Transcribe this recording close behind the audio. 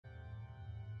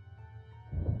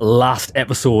Last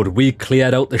episode, we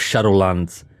cleared out the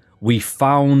Shadowlands. We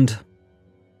found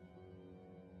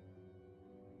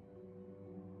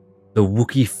the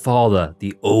Wookiee father,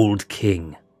 the old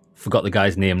king. Forgot the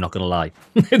guy's name, not gonna lie.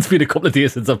 It's been a couple of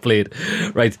days since I've played.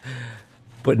 Right.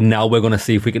 But now we're gonna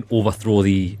see if we can overthrow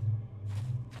the...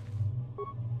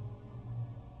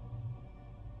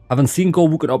 Having seen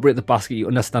Gorwoo can operate the basket, you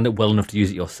understand it well enough to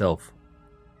use it yourself.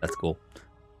 Let's go.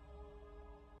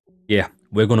 Yeah,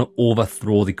 we're gonna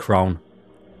overthrow the crown.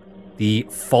 The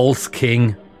false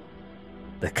king.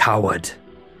 The coward.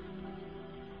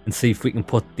 And see if we can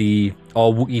put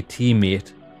our Wookiee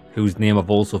teammate, whose name I've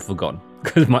also forgotten.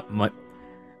 Because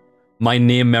my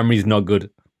name memory is not good.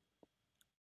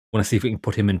 I want to see if we can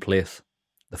put him in place.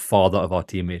 The father of our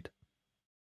teammate.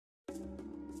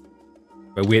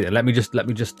 But wait, let me just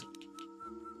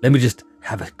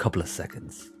have a couple of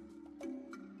seconds.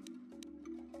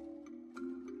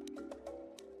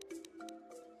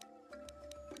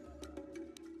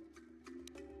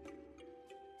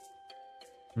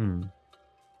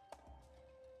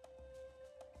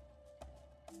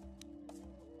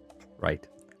 Right.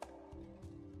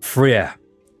 Freya.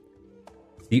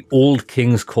 The old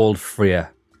king's called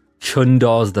Freya.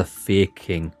 Chuundar's the fake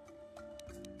king.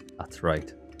 That's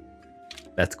right.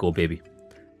 Let's go, baby.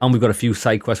 And we've got a few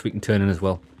side quests we can turn in as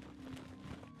well.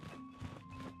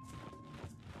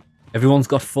 Everyone's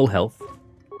got full health.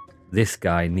 This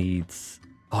guy needs...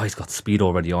 Oh, he's got speed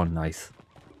already on. Nice.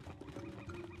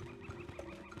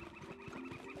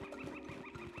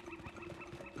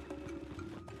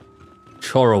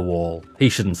 Wall. He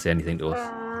shouldn't say anything to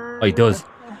us. Oh, he does.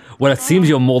 Well, it seems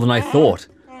you're more than I thought.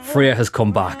 Freya has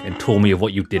come back and told me of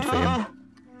what you did for him.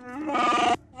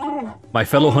 My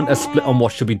fellow hunters split on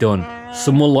what should be done.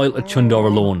 Some were loyal to Chuundar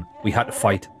alone. We had to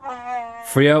fight.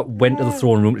 Freya went to the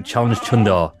throne room to challenge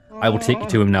Chuundar. I will take you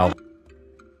to him now.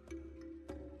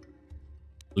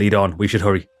 Lead on. We should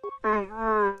hurry.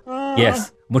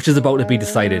 Yes, much is about to be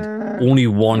decided. Only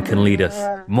one can lead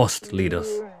us. Must lead us.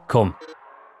 Come.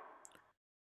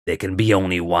 There can be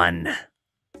only one.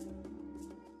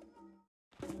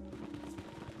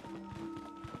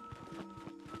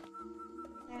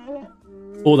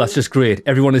 Oh, that's just great.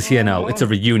 Everyone is here now. It's a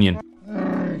reunion.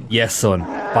 Yes, son.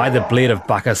 By the blade of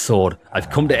Baka's sword,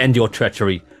 I've come to end your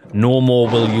treachery. No more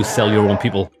will you sell your own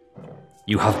people.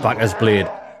 You have Baka's blade.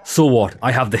 So what?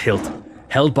 I have the hilt.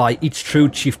 Held by each true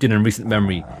chieftain in recent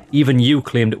memory. Even you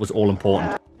claimed it was all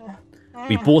important.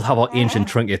 We both have our ancient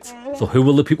trinkets. So who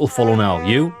will the people follow now?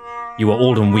 You? You are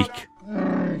old and weak.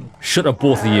 Shut up,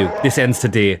 both of you. This ends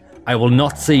today. I will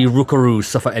not see Rookaroo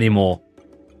suffer anymore.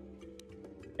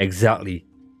 Exactly.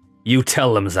 You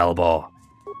tell them, Zalbar.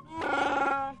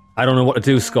 I don't know what to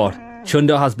do, Scott.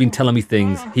 Chuundar has been telling me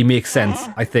things. He makes sense,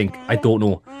 I think. I don't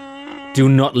know. Do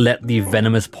not let the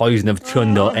venomous poison of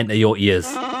Chuundar enter your ears.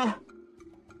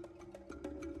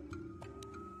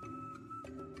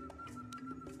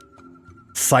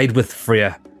 Side with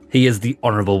Freya. He is the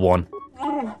honourable one.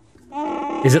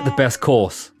 Is it the best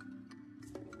course?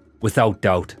 Without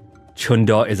doubt,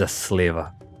 Chuundar is a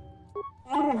slaver.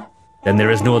 Then there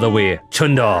is no other way.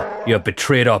 Chuundar, you have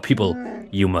betrayed our people.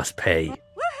 You must pay.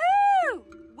 Woohoo!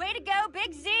 Way to go,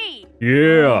 Big Z!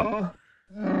 Yeah!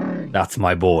 That's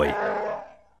my boy.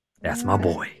 That's my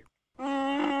boy.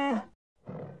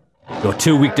 You're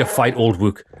too weak to fight, old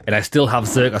Wook, and I still have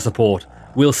Zerka support.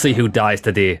 We'll see who dies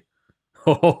today.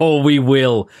 Oh, we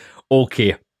will.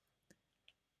 Okay.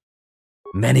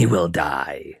 Many will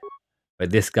die. But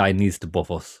this guy needs to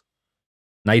buff us.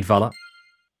 Night Valor.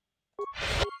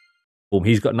 Boom,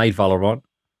 he's got Night Valor on.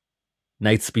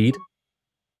 Night Speed.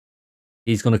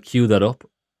 He's going to queue that up.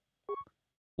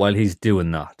 While he's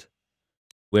doing that,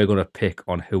 we're going to pick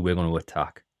on who we're going to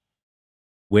attack.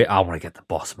 I want to get the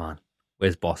boss man.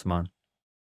 Where's boss man?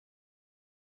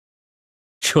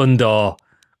 Chuundar.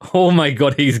 Oh my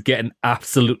god, he's getting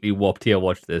absolutely whopped here.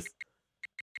 Watch this.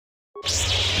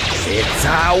 It's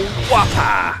a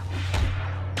whopper!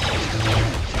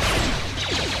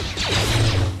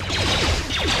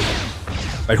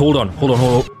 Right, hold on.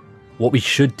 What we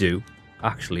should do,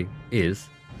 actually, is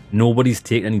nobody's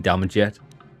taken any damage yet.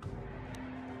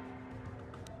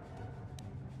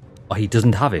 Oh, he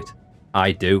doesn't have it.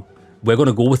 I do. We're going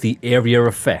to go with the area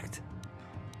effect.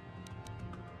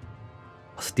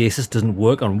 Stasis doesn't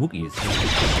work on Wookiees.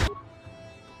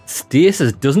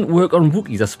 Stasis doesn't work on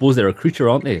Wookiees. I suppose they're a creature,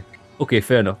 aren't they? Okay,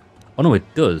 fair enough. Oh no, it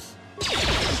does.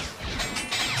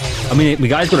 I mean, the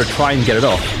guy's going to try and get it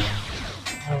off.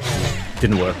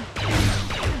 Didn't work.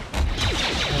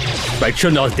 Right,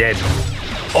 Chuundar's dead.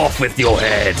 Off with your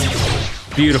head.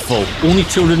 Beautiful. Only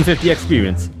 250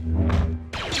 experience.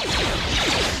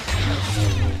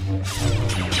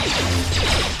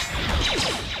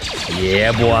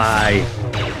 Yeah, boy.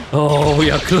 Oh,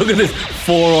 yeah, look at this.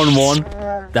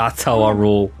 4-on-1. That's how I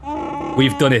roll.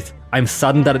 We've done it. I'm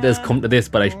saddened that it has come to this,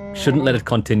 but I shouldn't let it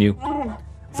continue.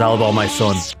 Zalbar, my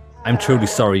son, I'm truly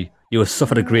sorry. You have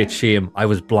suffered a great shame. I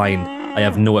was blind. I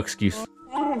have no excuse.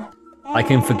 I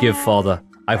can forgive, Father.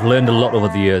 I've learned a lot over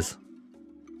the years.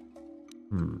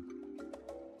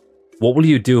 What will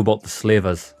you do about the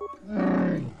slavers?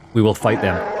 We will fight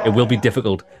them. It will be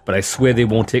difficult, but I swear they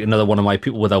won't take another one of my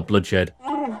people without bloodshed.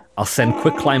 I'll send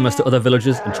quick climbers to other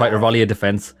villages and try to rally a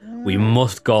defense. We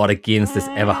must guard against this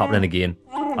ever happening again.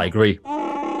 I agree.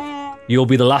 You'll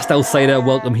be the last outsider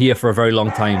welcome here for a very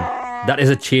long time. That is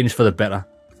a change for the better.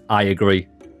 I agree.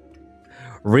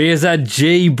 Razor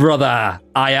G, brother.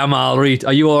 I am alright.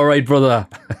 Are you alright, brother?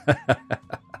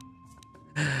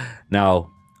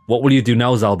 Now, what will you do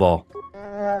now, Zalbar?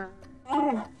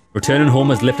 Returning home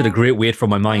has lifted a great weight from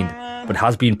my mind, but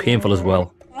has been painful as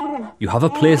well. You have a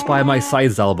place by my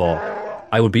side, Zalbar.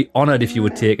 I would be honoured if you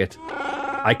would take it.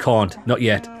 I can't, not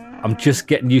yet. I'm just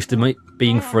getting used to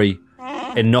being free,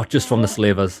 and not just from the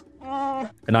slavers.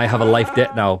 And I have a life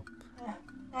debt now.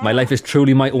 My life is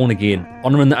truly my own again.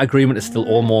 Honouring that agreement is still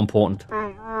all more important.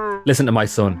 Listen to my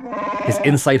son. His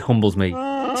insight humbles me.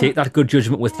 Take that good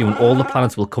judgment with you and all the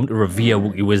planets will come to revere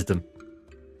Wookie wisdom.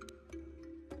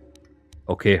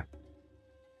 Okay.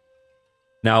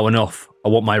 Now enough. I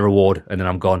want my reward and then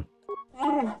I'm gone.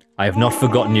 I have not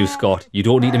forgotten you, Scott. You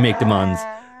don't need to make demands.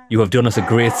 You have done us a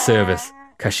great service.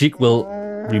 Kashyyyk will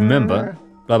remember...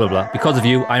 Blah, blah, blah. Because of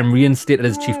you, I am reinstated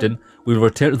as chieftain. We will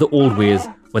return to the old ways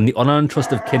when the honour and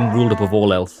trust of kin ruled above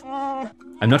all else.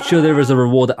 I'm not sure there is a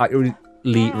reward that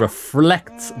accurately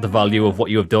reflects the value of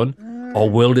what you have done. Our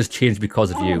world has changed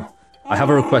because of you. I have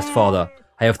a request, Father.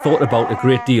 I have thought about a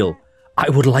great deal. I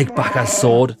would like back our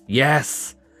sword.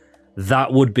 Yes!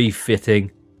 That would be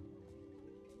fitting.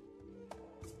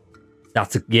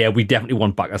 Yeah, we definitely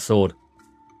want back our sword.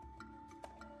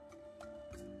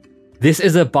 This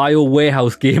is a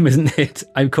Bioware game, isn't it?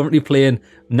 I'm currently playing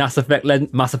Mass Effect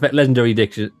Legendary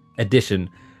Edition.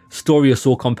 Story is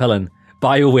so compelling.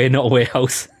 Bioware, not a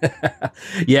warehouse.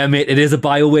 Yeah, mate, it is a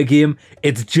Bioware game.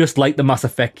 It's just like the Mass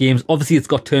Effect games. Obviously, it's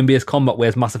got turn-based combat,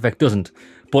 whereas Mass Effect doesn't.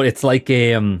 But it's like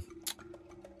Dragon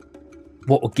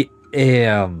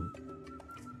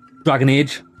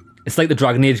Age. It's like the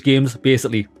Dragon Age games,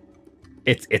 basically.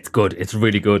 It's good. It's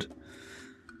really good.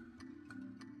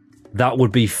 That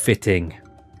would be fitting.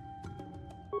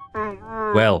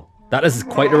 Well, that is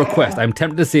quite a request. I'm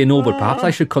tempted to say no, but perhaps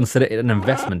I should consider it an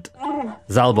investment.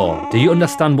 Zalbar, do you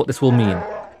understand what this will mean?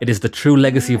 It is the true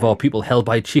legacy of our people held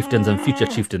by chieftains and future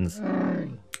chieftains.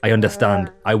 I understand.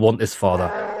 I want this,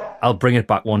 Father. I'll bring it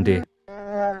back one day.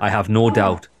 I have no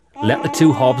doubt. Let the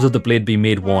two halves of the blade be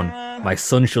made one. My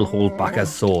son shall hold Baka's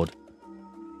sword.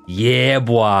 Yeah,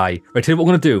 boy. Right, here's what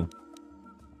we're going to do.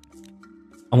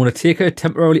 I'm going to take her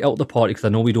temporarily out of the party because I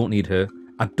know we don't need her.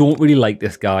 I don't really like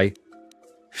this guy.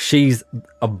 She's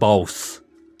a boss.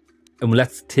 And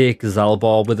let's take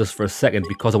Zalbar with us for a second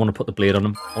because I want to put the blade on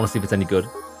him. I want to see if it's any good.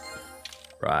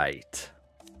 Right.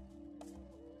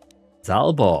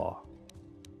 Zalbar.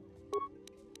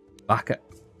 Back at...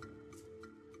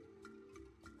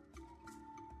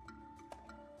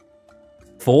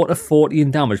 4 to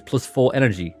 14 damage plus 4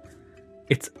 energy.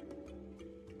 It's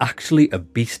actually a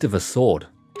beast of a sword.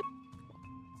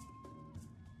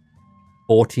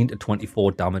 14 to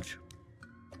 24 damage.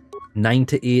 9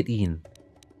 to 18.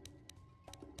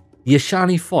 The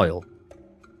Ashani foil.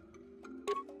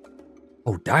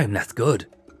 Oh, damn, that's good.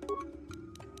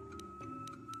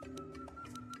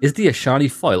 Is the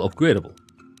Ashani foil upgradable?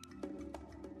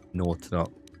 No, it's not.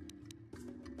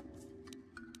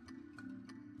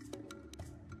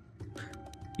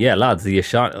 Yeah, lads, the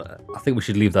Ashani... I think we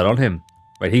should leave that on him.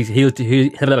 Right, he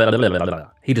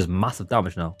does massive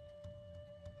damage now.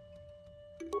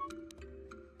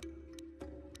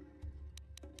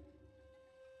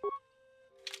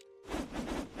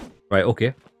 Right,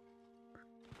 okay.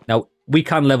 Now, we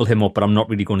can level him up, but I'm not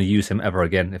really going to use him ever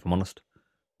again, if I'm honest.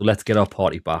 So let's get our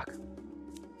party back.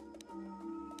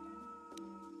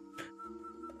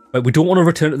 Right, we don't want to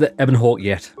return to the Ebon Hawk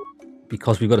yet,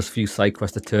 because we've got a few side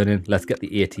quests to turn in. Let's get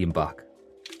the A-team back.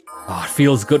 Oh, it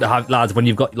feels good to have, lads, when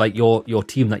you've got like your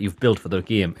team that you've built for the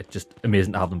game. It's just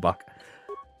amazing to have them back.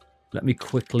 Let me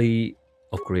quickly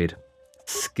upgrade.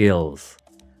 Skills.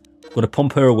 I'm going to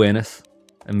pump her awareness.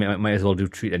 And might as well do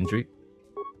treat injury.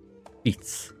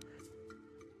 Beats.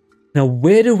 Now,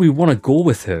 where do we want to go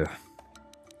with her?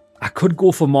 I could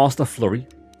go for Master Flurry.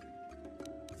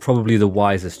 Probably the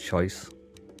wisest choice.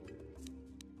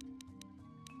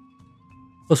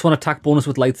 +1 attack bonus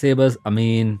with lightsabers. I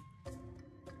mean...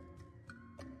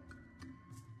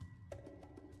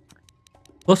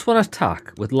 +1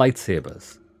 attack with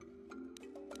lightsabers.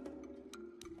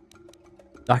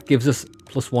 That gives us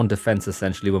 +1 defense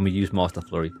essentially when we use Master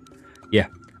Flurry. Yeah,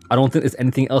 I don't think there's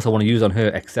anything else I want to use on her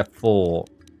except for...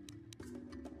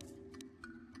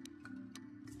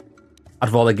 I'd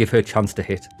rather give her a chance to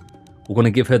hit. We're going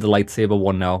to give her the lightsaber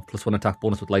one now. +1 attack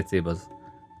bonus with lightsabers.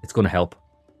 It's going to help.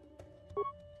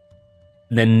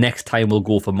 And then next time we'll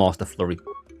go for Master Flurry.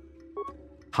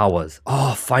 Powers.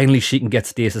 Oh, finally she can get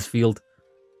Stasis Field.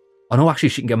 Oh no, actually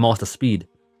she can get Master Speed.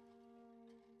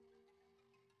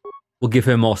 We'll give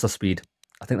her Master Speed.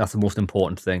 I think that's the most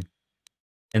important thing.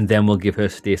 And then we'll give her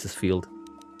Stasis Field.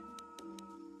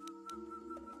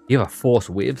 Yeah, Force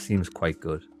Wave seems quite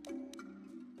good.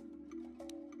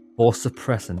 Force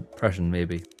Suppression,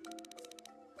 maybe.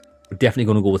 We're definitely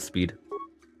going to go with Speed.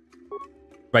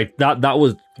 Right,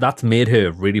 that's made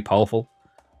her really powerful.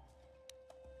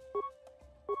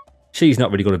 She's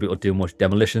not really going to be able to do much.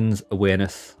 Demolitions,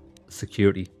 awareness,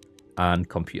 security, and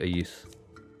computer use.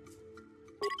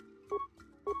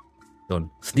 Done.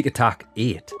 Sneak attack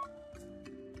 8.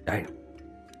 Damn.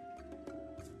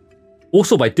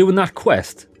 Also, by doing that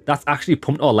quest, that's actually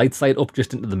pumped our light side up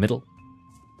just into the middle.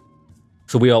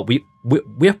 So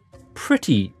we're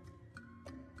pretty...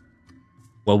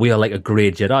 Well, we are like a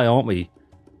grey Jedi, aren't we?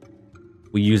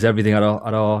 We use everything at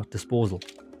our disposal.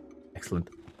 Excellent.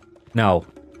 Now,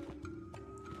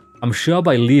 I'm sure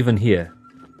by leaving here,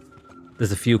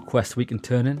 there's a few quests we can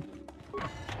turn in.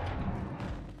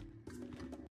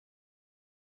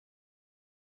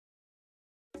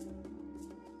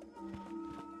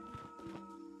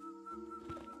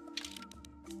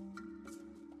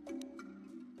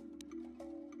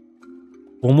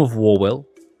 Home of Woorwill.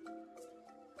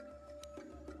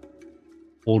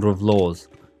 Holder of Laws.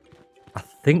 I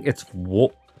think it's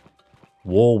Woorwill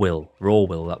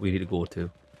that we need to go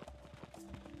to.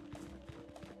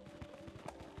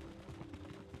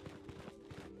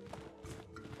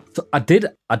 So I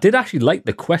did actually like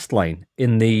the quest line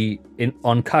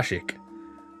on Kashyyyk,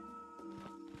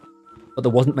 but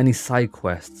there wasn't many side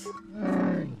quests.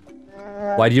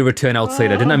 Why do you return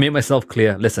outsider? Didn't I make myself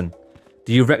clear? Listen,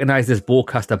 do you recognize this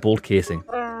bowcaster bolt casing?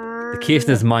 The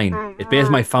casing is mine. It bears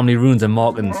my family runes and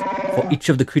markings for each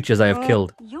of the creatures I have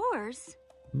killed. Yours?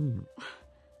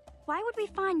 Why would we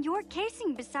find your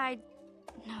casing beside...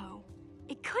 No,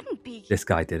 it couldn't be. This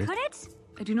guy did it. Could it?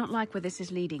 I do not like where this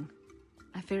is leading.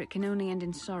 I fear it can only end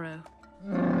in sorrow.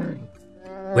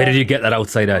 Where did you get that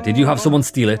outsider? Did you have someone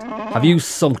steal it? Have you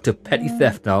sunk to petty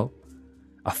theft now?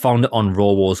 I found it on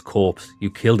Rawwar's corpse.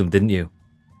 You killed him, didn't you?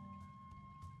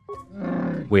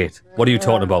 Wait, what are you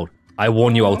talking about? I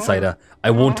warn you, outsider.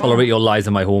 I won't tolerate your lies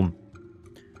in my home.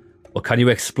 Well, can you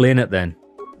explain it then?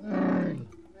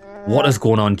 What is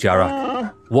going on,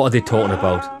 Jarak? What are they talking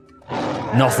about?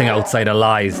 Nothing, outsider,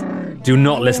 lies. Do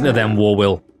not listen to them,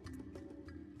 Woorwill.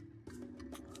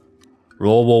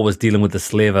 Rawwar was dealing with the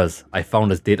slavers. I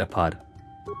found his data pad.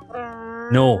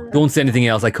 No, don't say anything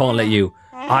else. I can't let you.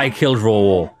 I killed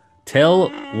Rawwar. Tell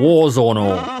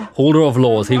Warzone, holder of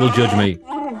laws, he will judge me.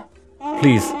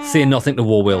 Please, say nothing to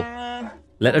Woorwill.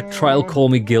 Let a trial call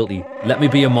me guilty. Let me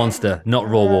be a monster, not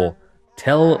Rawwar.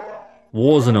 Tell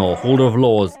Warzone, holder of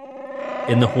laws,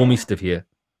 in the homie stuff here.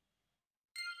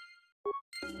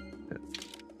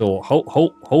 So,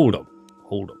 hold up.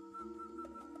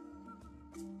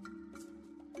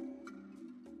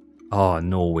 Oh,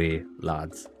 no way,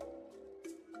 lads.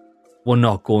 We're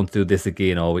not going through this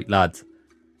again, are we, lads?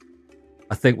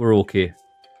 I think we're okay.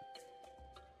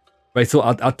 Right, so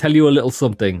I'll tell you a little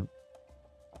something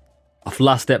of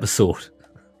last episode.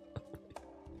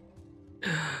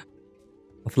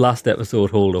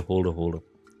 Hold up.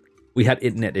 We had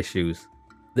internet issues.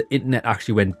 The internet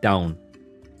actually went down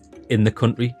in the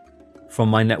country from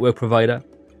my network provider,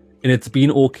 and it's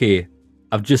been okay.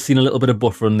 I've just seen a little bit of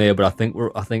buffering there, but I think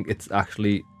it's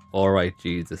actually all right.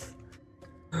 Jesus,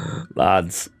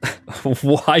 lads,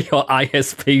 why are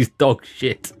ISPs dog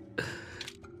shit?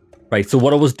 Right, so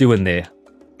what I was doing there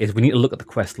is we need to look at the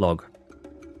quest log.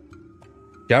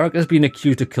 Jarak has been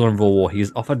accused of killing Rawwar. He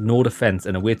has offered no defense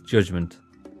and awaits judgment.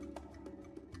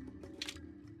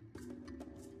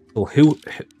 So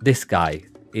this guy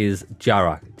is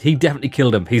Jarak. He definitely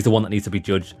killed him. He's the one that needs to be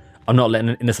judged. I'm not letting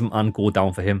an innocent man go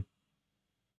down for him.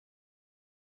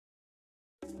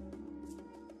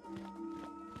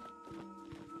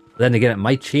 Then again, it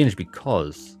might change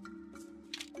because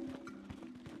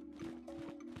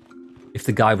if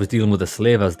the guy was dealing with the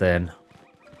slavers, then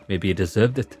maybe he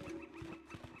deserved it.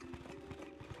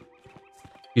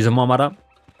 He's a Momada.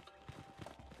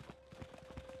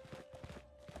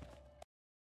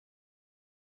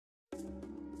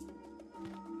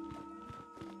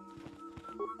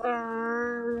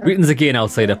 Greetings again,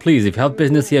 outsider. Please, if you have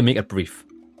business here, make it brief.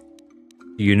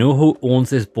 Do you know who owns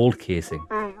this bolt casing?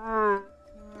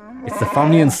 It's the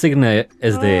family insignia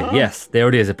is there. Yes, there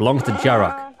it is. It belongs to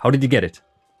Jarak. How did you get it?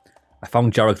 I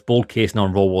found Jarak's bolt casing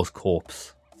on Rorwall's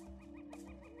corpse.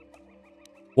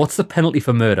 What's the penalty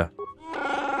for murder?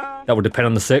 That would depend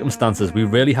on the circumstances. We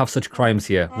rarely have such crimes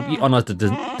here. Wookie Honor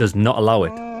does not allow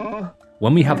it.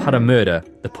 When we have had a murder,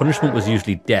 the punishment was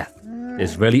usually death.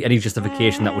 There's rarely any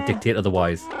justification that would dictate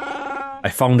otherwise.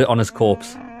 I found it on his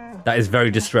corpse. That is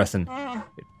very distressing.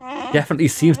 It definitely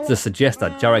seems to suggest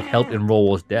that Jarak helped in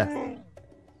Rorwall's death.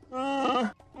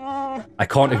 I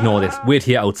can't ignore this. Wait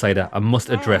here, outsider. I must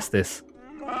address this.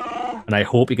 And I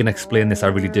hope you can explain this, I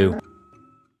really do.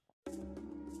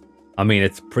 I mean,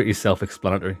 it's pretty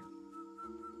self-explanatory.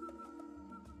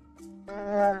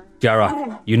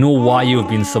 Jarak, you know why you have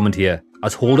been summoned here.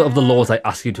 As holder of the laws, I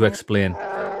ask you to explain.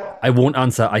 I won't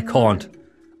answer, I can't.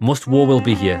 Must Woorwill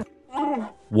be here?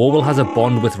 Woorwill has a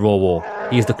bond with Rorwall.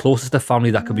 He is the closest to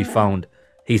family that could be found.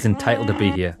 He's entitled to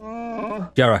be here.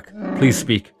 Jarak, please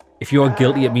speak. If you are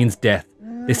guilty, it means death.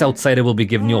 This outsider will be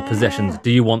given your possessions.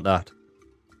 Do you want that?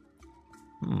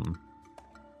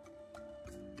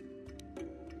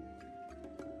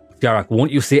 Jarak,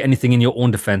 won't you say anything in your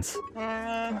own defense?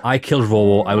 I killed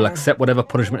Rorwall. I will accept whatever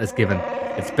punishment is given.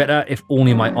 It's better if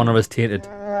only my honor is tainted.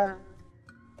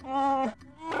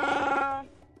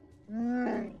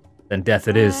 Then death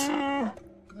it is.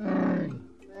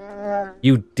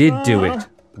 You did do it.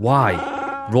 Why?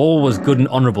 Rorwall was good and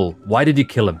honorable. Why did you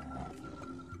kill him?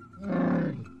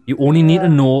 You only need to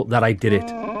know that I did it.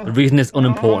 The reason is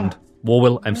unimportant.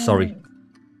 Woorwill, I'm sorry.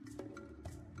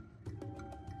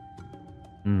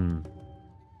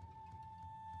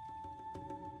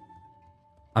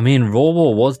 I mean,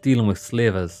 Rorwall was dealing with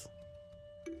slavers.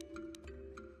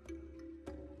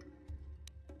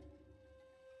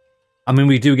 I mean,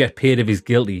 we do get paid if he's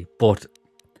guilty, but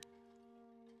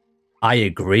I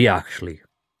agree, actually.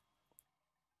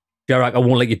 Jarak, I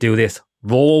won't let you do this.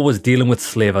 Rorwall was dealing with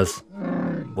slavers.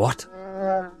 What?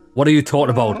 What are you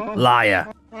talking about?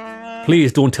 Liar.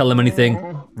 Please don't tell them anything.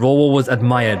 Rorwall was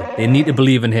admired. They need to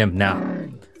believe in him. Nah,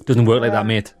 doesn't work like that,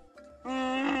 mate.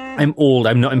 I'm old,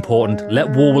 I'm not important. Let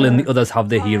Woorwill and the others have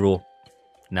their hero.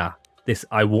 Nah,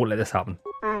 I won't let this happen.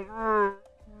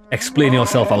 Explain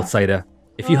yourself, outsider.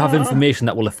 If you have information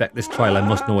that will affect this trial, I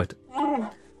must know it.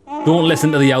 Don't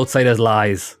listen to the outsider's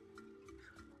lies.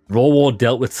 Rorwall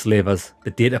dealt with slavers.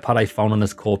 The datapad I found on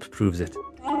his corpse proves it.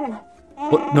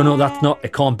 But no, that's not.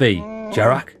 It can't be.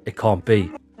 Jarak, it can't be.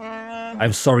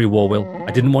 I'm sorry, Woorwill.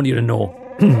 I didn't want you to know.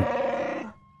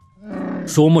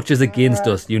 So much is against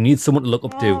us. You need someone to look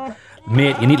up to.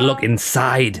 Mate, you need to look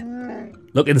inside.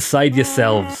 Look inside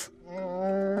yourselves.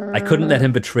 I couldn't let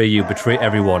him betray you, betray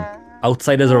everyone.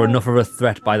 Outsiders are enough of a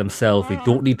threat by themselves. We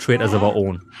don't need traitors of our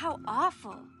own. How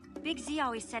awful. Big Z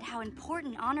always said how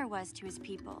important honor was to his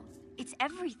people. It's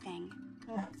everything.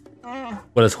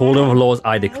 But as holder of laws,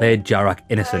 I declare Jarak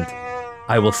innocent.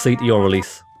 I will see to your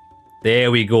release.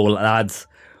 There we go, lads.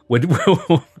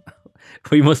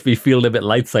 We must be feeling a bit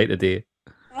light side today.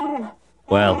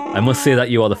 Well, I must say that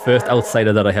you are the first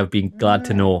outsider that I have been glad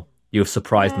to know. You have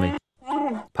surprised me.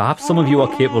 Perhaps some of you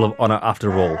are capable of honor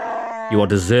after all. You are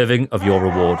deserving of your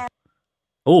reward.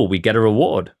 Oh, we get a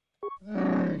reward.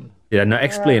 Did I not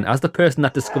explain? As the person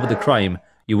that discovered the crime,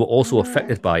 you were also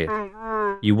affected by it.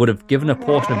 You would have given a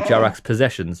portion of Jarak's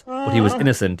possessions, but he was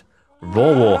innocent.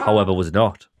 Rorwall, however, was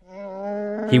not.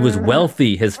 He was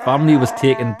wealthy. His family was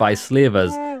taken by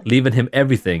slavers, leaving him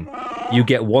everything. You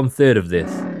get 1/3 of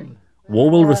this.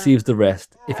 Woorwill receives the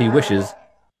rest. If he wishes,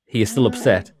 he is still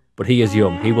upset, but he is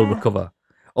young. He will recover.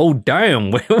 Oh,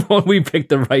 damn. We picked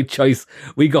the right choice.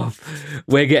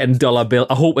 We're getting dollar bills.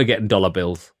 I hope we're getting dollar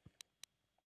bills.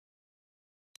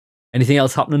 Anything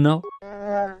else happening now?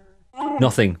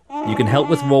 Nothing. You can help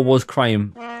with Rorwall's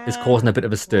crime. Is causing a bit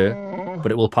of a stir,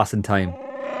 but it will pass in time.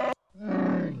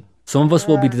 Some of us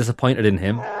will be disappointed in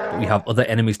him, but we have other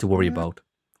enemies to worry about.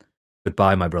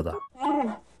 Goodbye, my brother.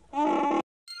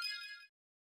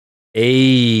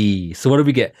 Hey, so what did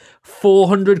we get?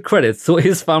 400 credits. So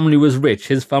his family was rich.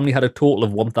 His family had a total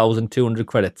of 1,200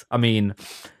 credits. I mean,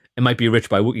 it might be rich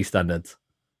by Wookiee standards.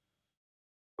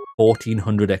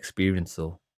 1,400 experience,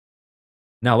 though.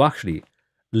 Now, actually,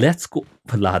 let's go.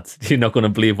 Lads, you're not going to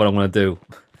believe what I'm going to do.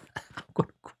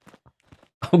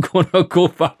 I'm going to go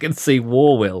back and see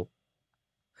Woorwill.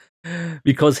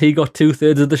 Because he got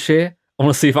 2/3 of the share. I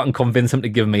want to see if I can convince him to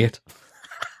give me it.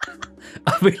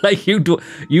 I'll be like, you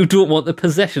don't want the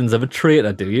possessions of a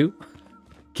traitor, do you?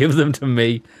 Give them to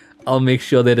me. I'll make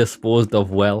sure they're disposed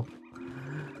of well.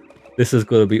 This is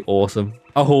going to be awesome.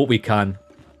 I hope we can.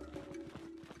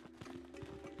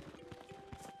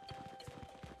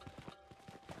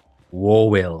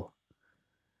 Woorwill.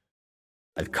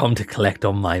 I've come to collect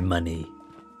on my money.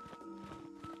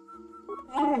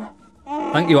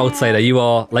 Thank you, outsider. You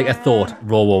are like I thought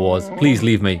Rowo was. Please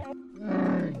leave me.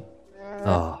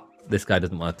 Oh, this guy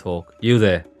doesn't want to talk. You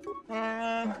there.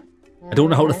 I don't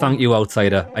know how to thank you,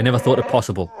 outsider. I never thought it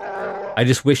possible. I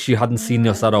just wish you hadn't seen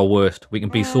us at our worst. We can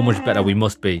be so much better. We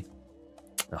must be.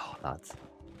 Oh, lads.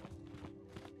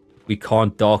 We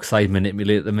can't dark side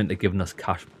manipulate them into giving us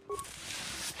cash.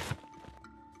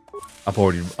 I've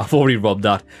already robbed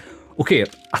that. Okay,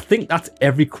 I think that's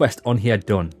every quest on here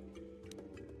done.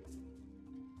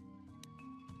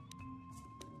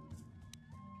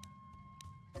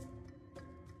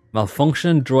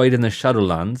 Malfunction droid in the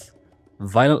Shadowlands.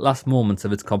 Violent last moments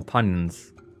of its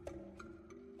companions.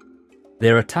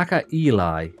 Their attacker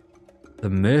Eli. The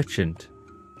merchant.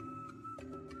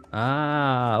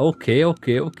 Ah, okay.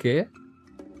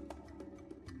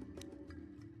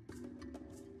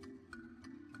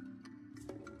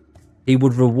 He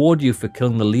would reward you for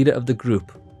killing the leader of the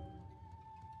group.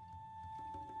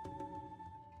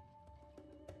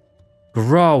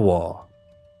 Grawa.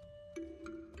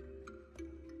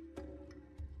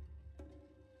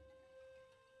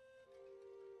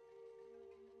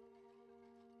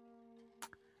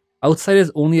 Outsiders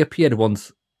only appeared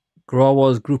once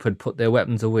Grawa's group had put their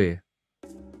weapons away.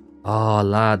 Ah,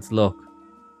 lads, look.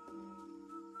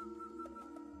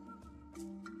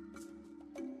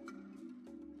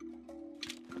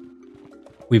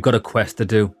 We've got a quest to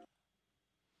do.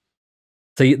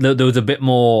 See, there was a bit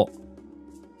more...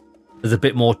 There's a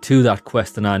bit more to that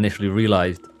quest than I initially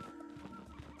realised.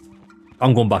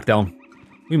 I'm going back down.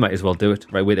 We might as well do it.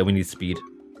 Right, wait there, we need speed.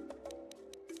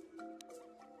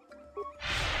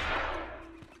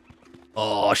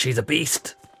 Oh, she's a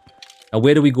beast. Now,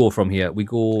 where do we go from here? We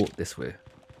go this way.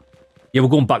 Yeah, we're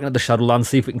going back into the Shadowlands,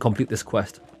 see if we can complete this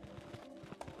quest.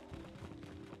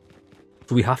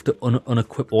 So we have to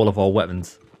unequip all of our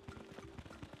weapons.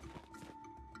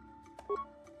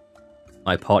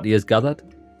 My party is gathered.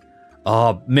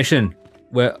 Ah, mission.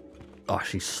 Where? Oh,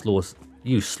 she's slow as...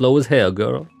 You slow as hell,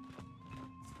 girl.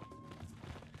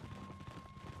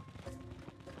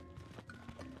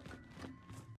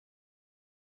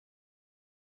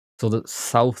 So the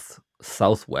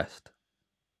southwest.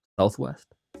 Southwest?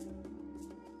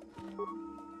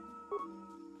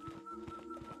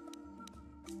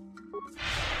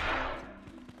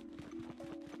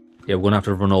 Yeah, we're going to have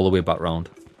to run all the way back round.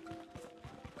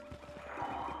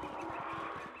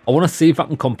 I want to see if I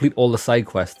can complete all the side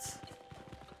quests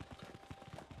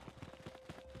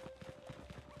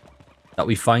that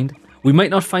we find. We might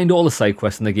not find all the side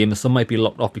quests in the game, and some might be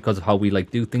locked off because of how we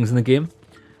like do things in the game.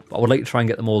 But I would like to try and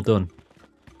get them all done.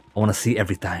 I want to see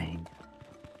everything.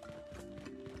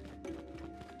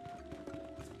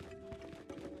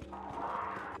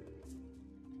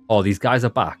 Oh, these guys are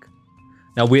back.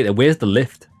 Now wait, where's the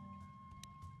lift?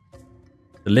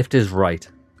 The lift is right.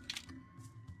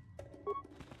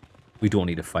 We don't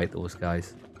need to fight those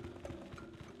guys.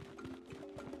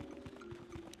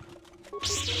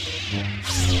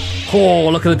 Oh,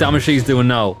 look at the damage she's doing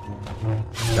now.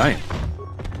 Damn.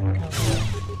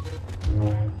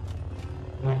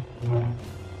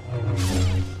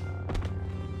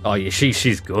 Oh yeah,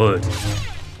 she's good.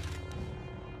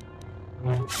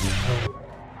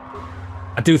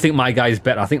 I do think my guy's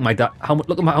better. I think my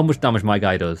look at how much damage my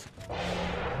guy does.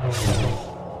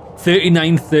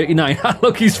 39.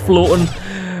 Look, he's floating.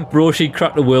 Bro, she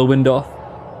cracked the whirlwind off.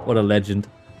 What a legend.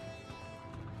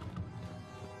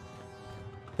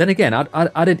 Then again,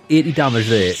 I did 80 damage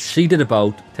there. She did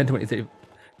about 10, 20, 30.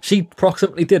 She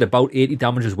approximately did about 80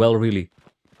 damage as well, really.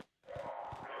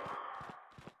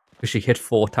 Because she hit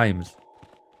 4 times.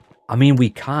 I mean, we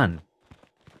can.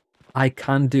 I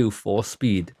can do 4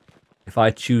 speed if I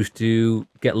choose to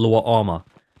get lower armor.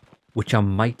 Which I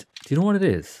might. Do you know what it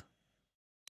is?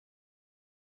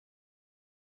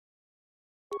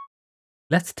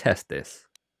 Let's test this.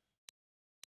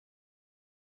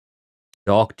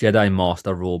 Dark Jedi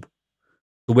Master Robe.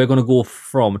 So we're going to go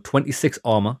from 26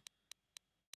 armor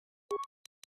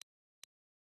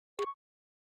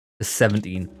to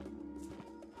 17.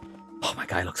 Oh, my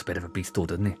guy looks a bit of a beast though,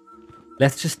 doesn't he?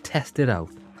 Let's just test it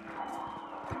out.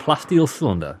 A plasteel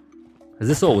cylinder. Has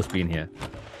this always been here?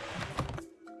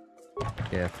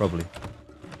 Yeah, probably.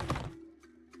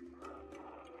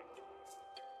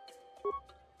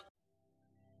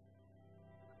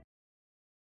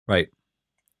 Right.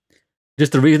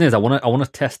 Just the reason is I want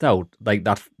to test out like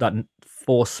that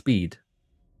 4 speed.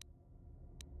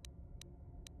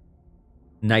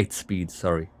 Night speed,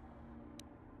 sorry.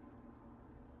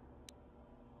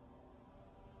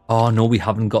 Oh no, we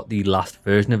haven't got the last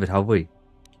version of it, have we?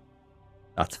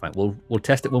 That's fine. We'll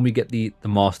test it when we get the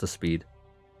master speed.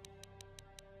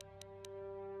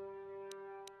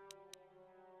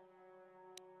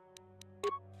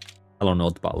 Hello,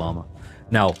 Node battle armor.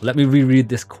 Now, let me reread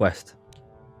this quest.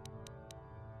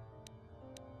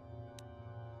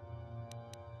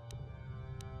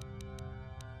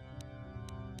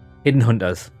 Hidden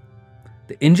Hunters.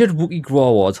 The injured Wookiee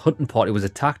Groward's hunting party was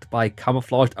attacked by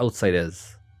camouflaged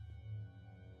outsiders.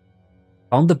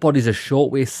 Found the bodies a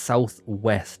short way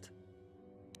southwest.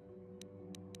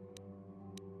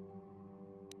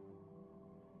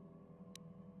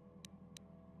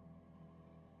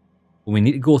 We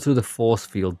need to go through the force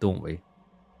field, don't we?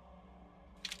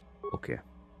 Okay.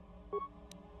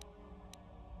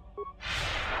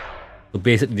 So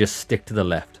basically just stick to the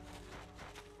left.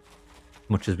 As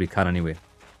much as we can anyway.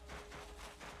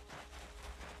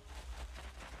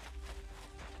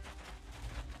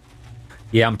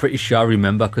 Yeah, I'm pretty sure I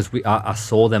remember because I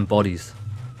saw them bodies.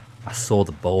 I saw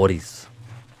the bodies.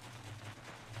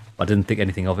 I didn't think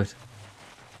anything of it.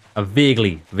 I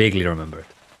vaguely remember it.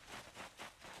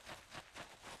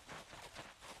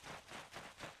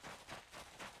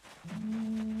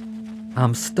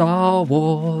 I'm Star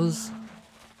Wars.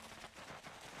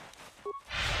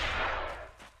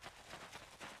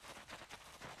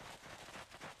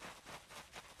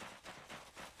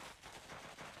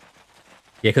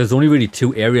 Yeah, because there's only really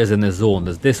two areas in the zone.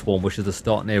 There's this one, which is the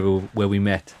starting area where we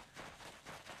met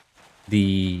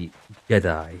the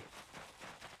Jedi. And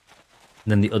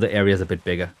then the other area is a bit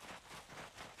bigger.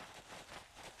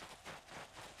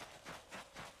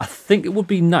 I think it would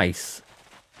be nice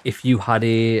if you had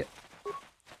an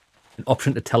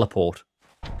option to teleport,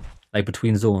 like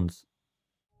between zones.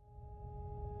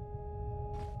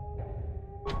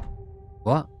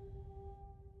 What?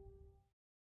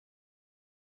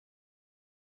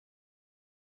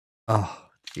 Oh,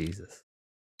 Jesus.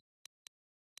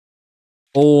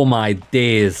 Oh my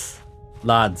days,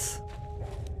 lads.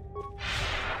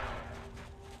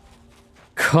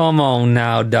 Come on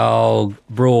now, dog.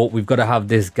 Bro, we've got to have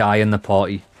this guy in the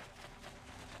party.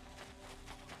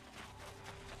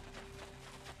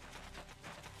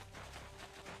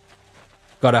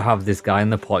 Gotta have this guy in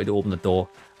the party to open the door.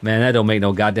 Man, that don't make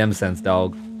no goddamn sense,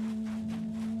 dog.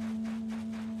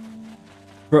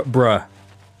 Bruh.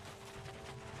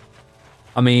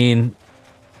 I mean,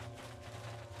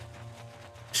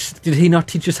 did he not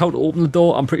teach us how to open the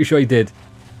door? I'm pretty sure he did.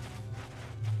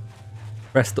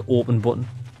 Press the open button.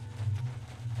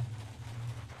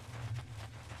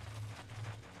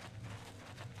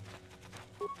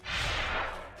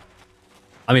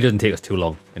 I mean, it doesn't take us too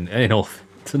long. You know,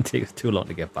 it doesn't take us too long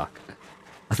to get back.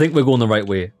 I think we're going the right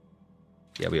way.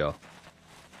 Yeah, we are.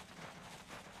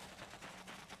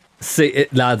 See,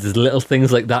 it, lads, there's little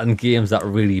things like that in games that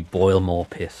really boil more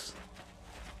piss.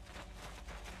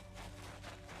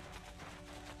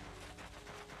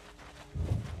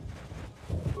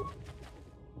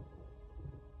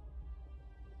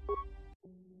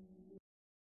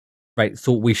 Right,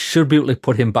 so we should be able to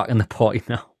put him back in the party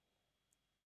now.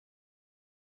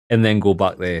 And then go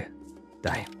back there.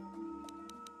 Damn.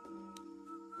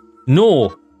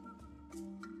 No!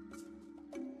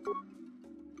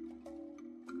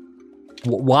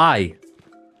 Why?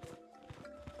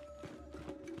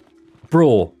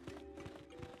 Bro.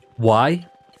 Why?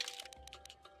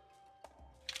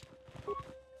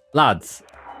 Lads,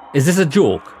 is this a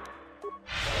joke?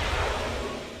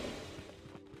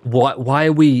 Why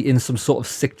are we in some sort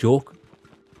of sick joke?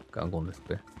 Okay, I'm going this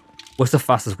way. What's the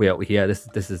fastest way out of here?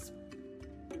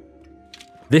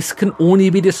 This can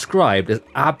only be described as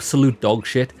absolute dog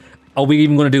shit. Are we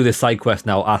even going to do this side quest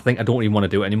now? I think I don't even want to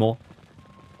do it anymore.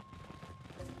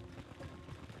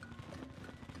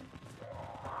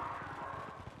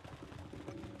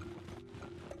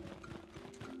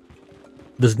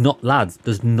 Lads,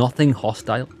 there's nothing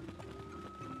hostile.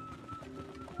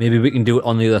 Maybe we can do it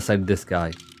on the other side of this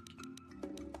guy.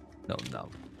 No.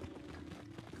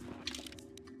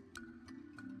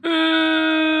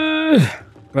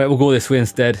 Right, we'll go this way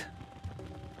instead.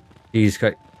 Jesus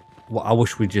Christ. Well, I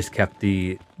wish we just kept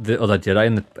the other Jedi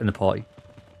in the party.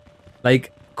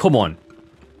 Like, come on.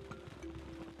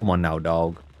 Come on now,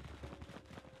 dog.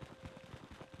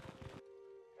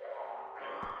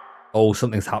 Oh,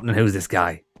 something's happening. Who's this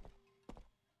guy?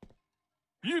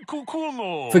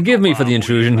 Forgive me for the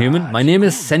intrusion, human. My name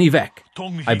is Senivek.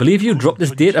 I believe you dropped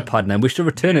this data pad and I wish to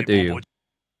return it to you.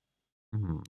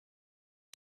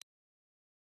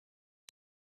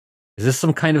 Is this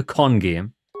some kind of con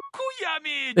game?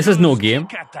 This is no game.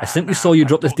 I simply saw you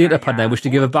drop this data pad and I wish to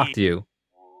give it back to you.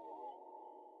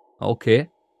 Okay.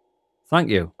 Thank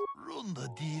you.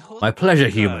 My pleasure,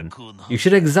 human. You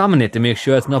should examine it to make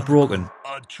sure it's not broken.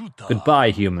 Goodbye,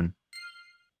 human.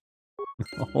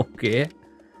 Okay.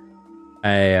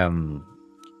 A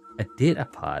data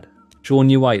pad. Show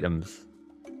new items.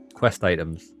 Quest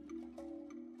items.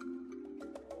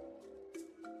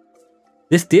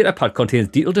 This data pad contains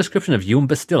detailed description of you and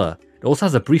Bastilla. It also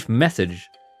has a brief message.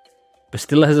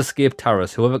 Bastilla has escaped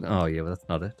Taurus. Whoever... Oh yeah, well, that's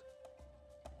not it.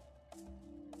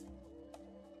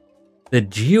 The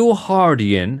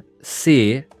Geohardian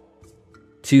say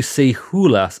to see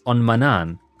Hulas on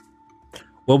Manan.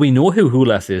 Well, we know who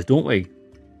Hulas is, don't we?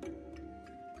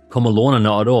 Come alone or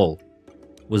not at all.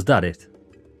 Was that it?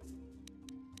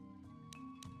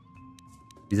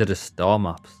 These are just star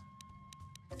maps.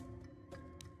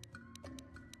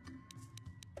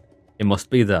 It must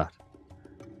be that.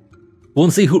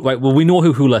 Won't see who. Right, well, we know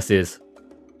who Hulas is.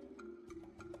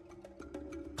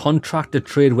 Contract to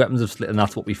trade weapons of and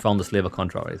that's what we found the slaver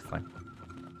contract. Right, fine.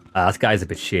 That guy's a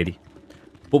bit shady.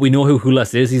 But we know who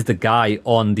Hulas is. He's the guy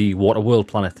on the Waterworld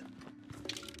planet.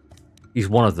 He's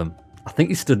one of them. I think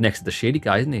he stood next to the shady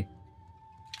guy, isn't he?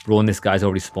 Bro, and this guy's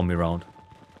already spun me around.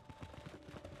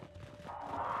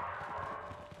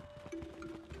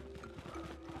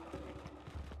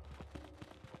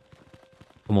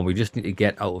 Come on, we just need to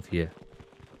get out of here.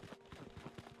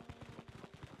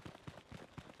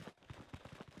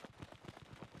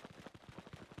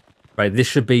 Right, this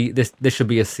should be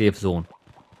a safe zone.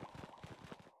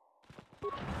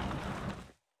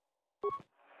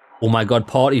 Oh my god,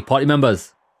 party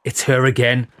members. It's her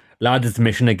again. Lad, it's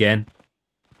mission again.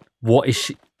 What is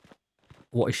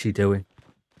she doing?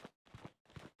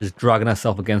 Just dragging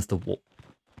herself against the wall.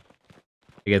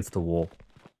 Against the wall.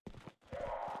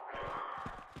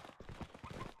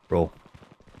 Bro.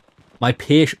 My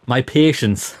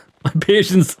patience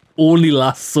only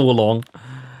lasts so long.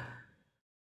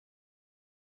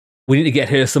 We need to get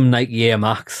her some Nike Air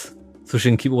Max so she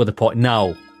can keep up with the party.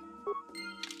 Now.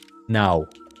 Now.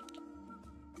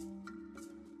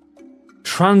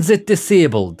 Transit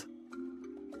disabled.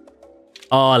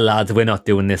 Oh, lads, we're not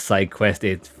doing this side quest.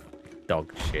 It's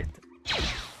dog shit.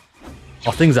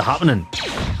 Oh, things are happening.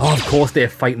 Oh, of course they're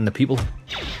fighting the people.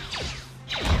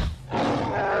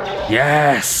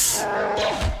 Yes!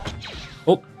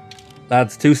 Oh,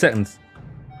 lads, 2 seconds.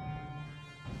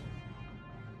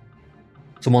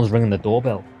 Someone's ringing the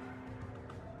doorbell.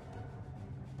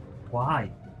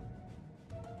 Why?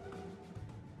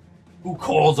 Who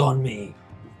calls on me?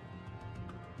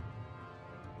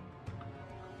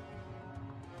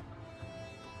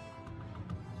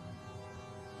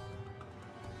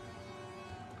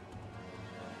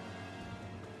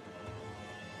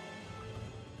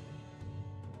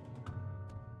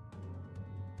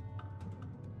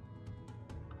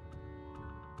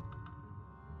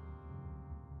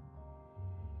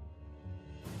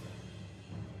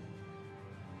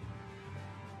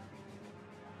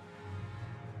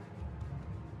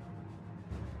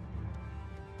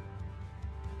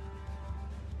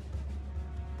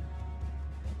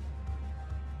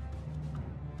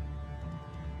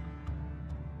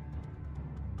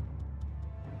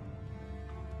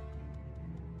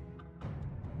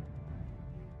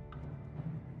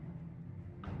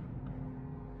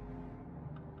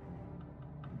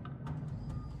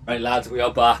 Right, lads, we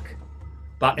are back.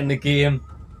 Back in the game.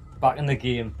 Back in the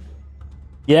game.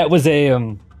 Yeah, it was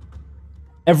a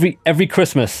every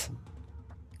Christmas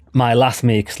my lass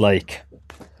makes like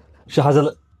she has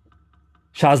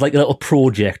like a little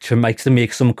project. She makes to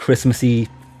make some Christmassy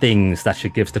things that she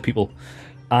gives to people.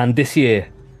 And this year,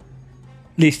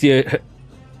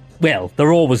 well,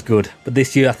 they're always good, but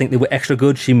this year I think they were extra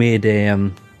good. She made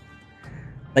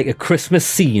like a Christmas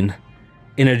scene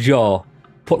in a jar.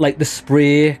 Put like the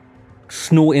spray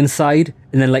snow inside,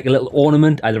 and then like a little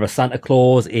ornament, either a Santa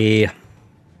Claus, a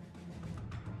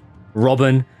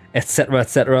Robin, etc.,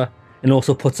 etc., and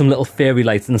also put some little fairy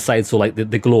lights inside, so like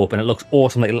they glow up, and it looks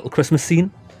awesome, like a little Christmas scene.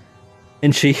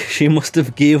 And she must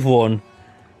have gave one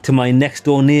to my next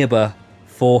door neighbour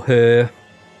for her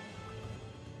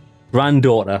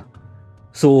granddaughter.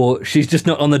 So she's just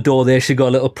not on the door there. She got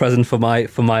a little present for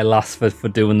my lass for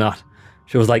doing that.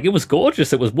 She was like, it was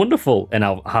gorgeous, it was wonderful. And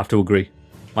I have to agree.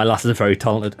 My lass is very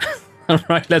talented.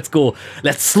 Alright, let's go.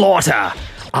 Let's slaughter.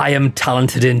 I am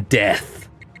talented in death.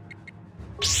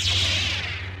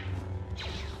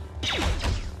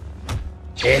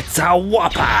 It's a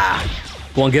whopper.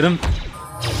 Go on, get him.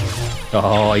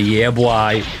 Oh, yeah,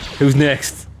 boy. Who's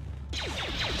next?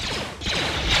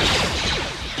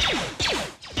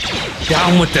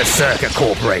 Down with the Circuit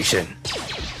Corporation.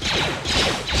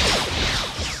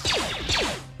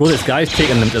 Well, this guy's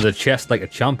taking them to the chest like a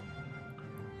champ.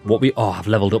 What we... Oh, I've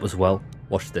leveled up as well.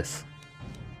 Watch this.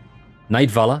 Night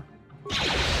Valor.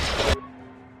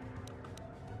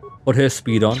 Put her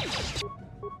speed on.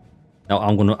 Now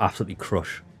I'm going to absolutely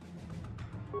crush.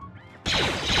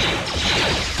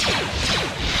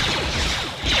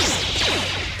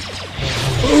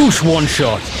 Boosh, one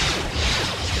shot.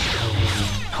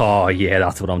 Oh yeah,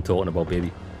 that's what I'm talking about,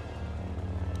 baby.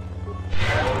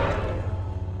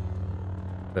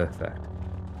 Perfect.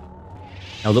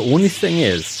 Now the only thing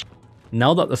is,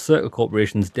 now that the Circle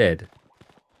Corporation's dead,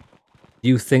 do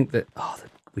you think that... Oh,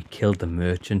 we killed the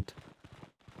merchant.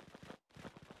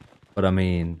 But I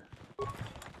mean...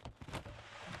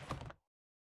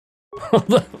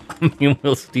 I mean,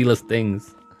 we'll steal his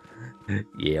things.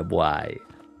 Yeah, why?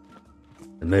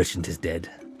 The merchant is dead.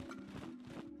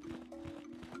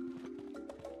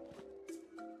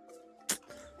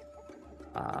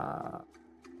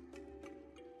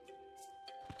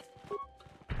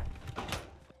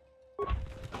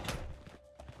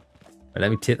 Let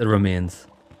me take the remains.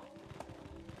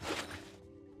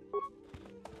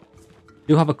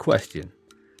 Do have a question.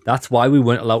 That's why we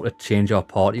weren't allowed to change our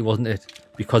party, wasn't it?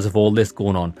 Because of all this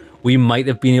going on. We might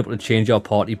have been able to change our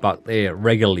party back there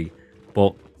regularly,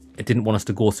 but it didn't want us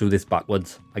to go through this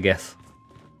backwards, I guess.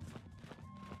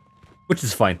 Which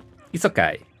is fine. It's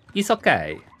okay. It's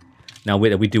okay. Now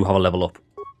wait, we do have a level up.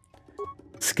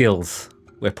 Skills.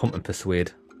 We're pumping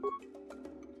Persuade.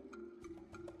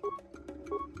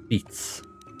 Beats.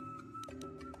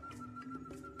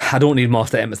 I don't need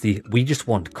Master Empathy. We just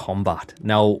want combat.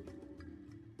 Now,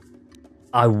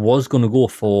 I was going to go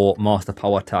for Master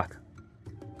Power Attack.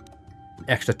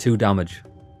 Extra 2 damage.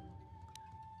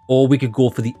 Or we could go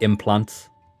for the implants.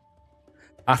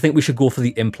 I think we should go for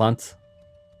the implants.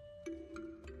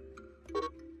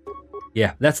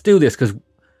 Yeah, let's do this, because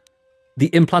the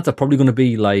implants are probably going to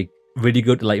be like really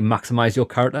good to like maximize your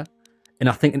character. And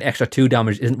I think an extra 2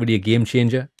 damage isn't really a game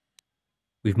changer.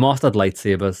 We've mastered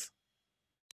lightsabers.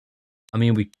 I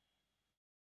mean, we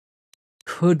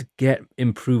could get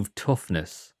improved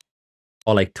toughness,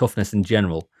 or like toughness in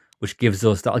general, which gives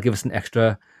us, that'll give us an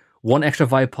extra, 1 extra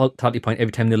vitality point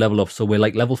every time they level up. So we're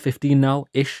like level 15 now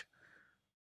ish.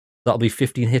 That'll be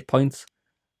 15 hit points.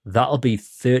 That'll be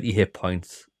 30 hit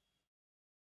points.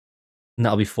 And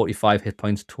that'll be 45 hit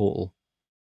points total.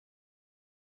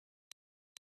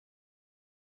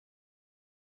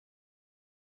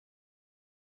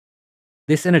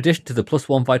 This in addition to the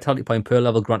 +1 vitality point per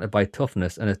level granted by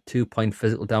toughness and a 2-point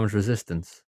physical damage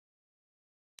resistance.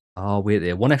 Oh, wait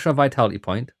there. 1 extra vitality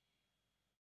point.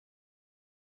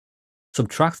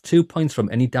 Subtracts 2 points from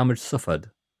any damage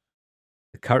suffered.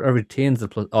 The character retains the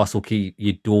plus... Oh, so okay,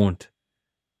 you don't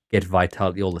get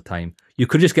vitality all the time. You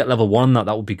could just get level 1 on that.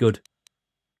 That would be good.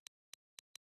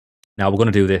 Now we're going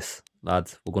to do this,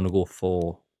 lads. We're going to go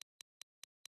for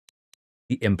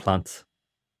the implants.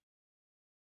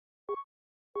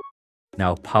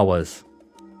 Now, powers.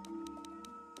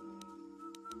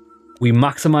 We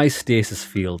maximize stasis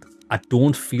field. I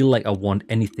don't feel like I want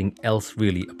anything else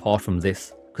really apart from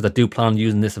this, because I do plan on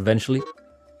using this eventually.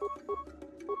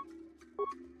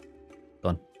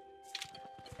 Done.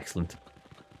 Excellent.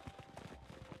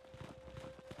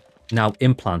 Now,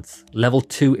 implants. Level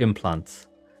 2 implants.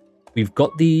 We've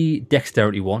got the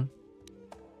dexterity one.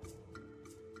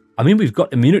 I mean, we've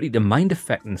got immunity to mind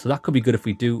affecting, so that could be good if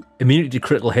we do immunity to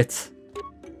critical hits.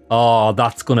 Oh,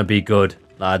 that's going to be good,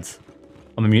 lads.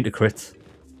 I'm immune to crits.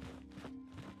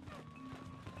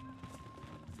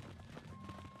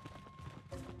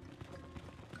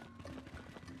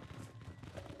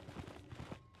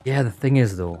 Yeah, the thing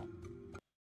is, though,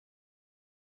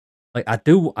 like, I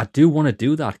do want to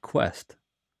do that quest.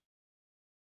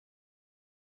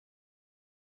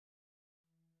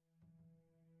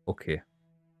 Okay.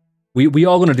 We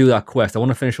are going to do that quest. I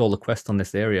want to finish all the quests on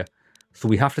this area. So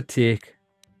we have to take...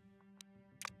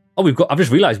 Oh, I've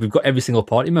just realized we've got every single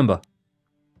party member.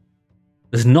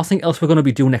 There's nothing else we're going to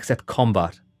be doing except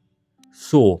combat.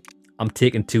 So, I'm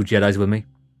taking 2 Jedis with me.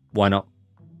 Why not?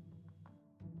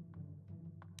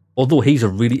 Although he's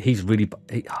really... We're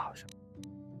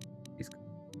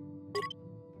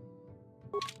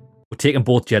taking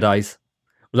both Jedis.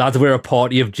 Lads, we're a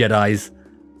party of Jedis.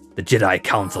 The Jedi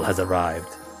Council has arrived.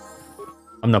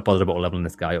 I'm not bothered about leveling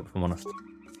this guy up, if I'm honest.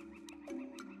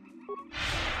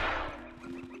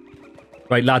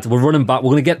 Right, lads, we're running back.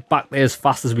 We're going to get back there as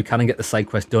fast as we can and get the side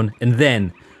quest done. And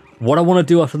then, what I want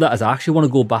to do after that is I actually want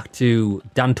to go back to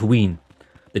Dantooine,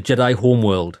 the Jedi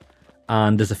homeworld.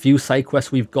 And there's a few side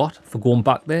quests we've got for going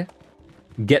back there.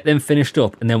 Get them finished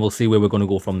up, and then we'll see where we're going to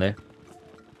go from there.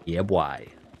 Yeah, boy.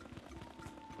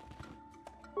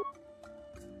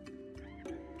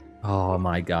 Oh,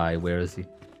 my guy, where is he?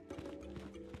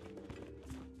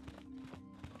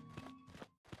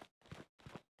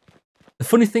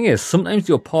 funny thing is, sometimes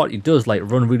your party does like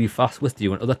run really fast with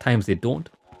you and other times they don't.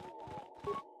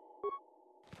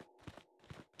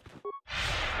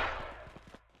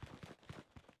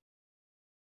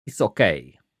 It's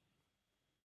okay.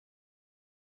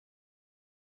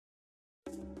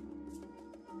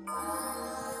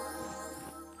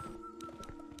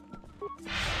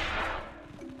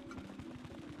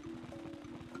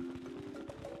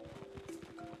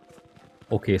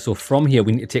 Okay, so from here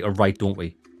we need to take a right, don't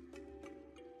we?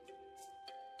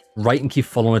 Right and keep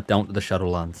following it down to the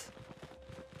Shadowlands.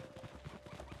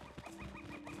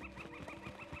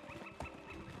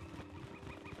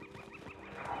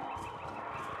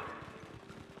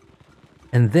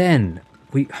 And then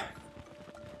we...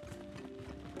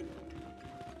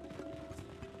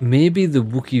 Maybe the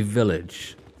Wookiee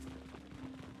village.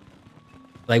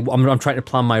 Like, I'm trying to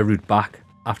plan my route back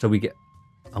after we get...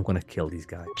 I'm gonna kill these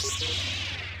guys.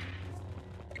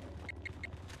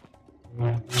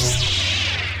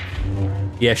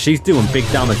 Yeah, she's doing big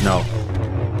damage now.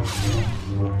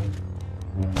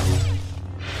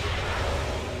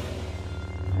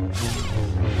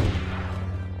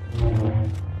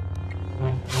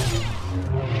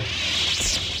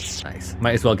 Nice.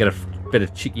 Might as well get a bit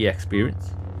of cheeky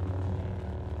experience.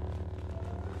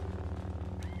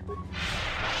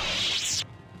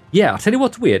 Yeah, I'll tell you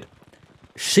what's weird.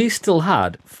 She still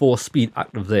had 4 speed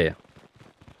active there.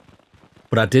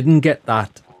 But I didn't get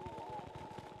that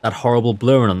horrible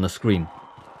blurring on the screen.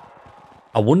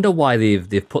 I wonder why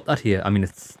they've put that here. I mean,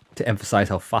 it's to emphasize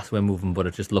how fast we're moving, but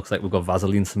it just looks like we've got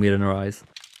Vaseline smeared in our eyes.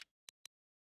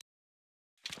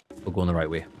 We're going the right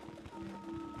way.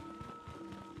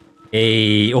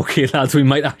 Hey, okay lads, we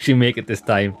might actually make it this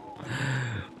time.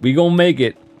 We gonna make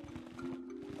it.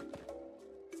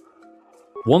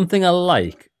 One thing I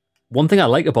like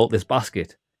about this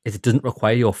basket is it doesn't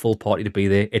require your full party to be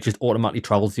there. It just automatically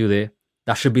travels you there.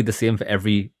 That should be the same for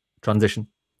every transition.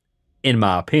 In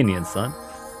my opinion, son.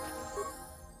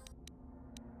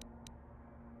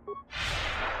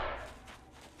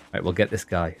 Right, we'll get this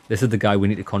guy. This is the guy we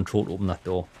need to control to open that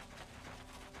door.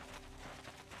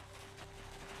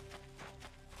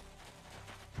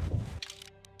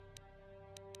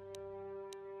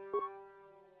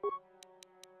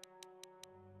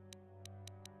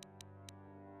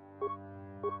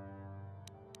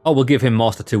 Oh, we'll give him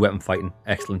Master 2 weapon fighting.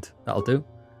 Excellent. That'll do.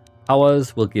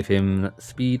 Powers, we'll give him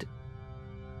speed.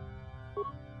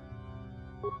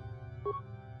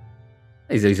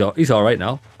 He's alright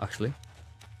now, actually.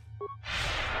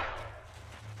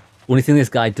 Only thing this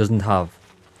guy doesn't have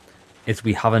is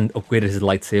we haven't upgraded his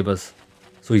lightsabers.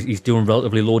 So he's doing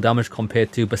relatively low damage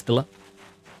compared to Bastilla.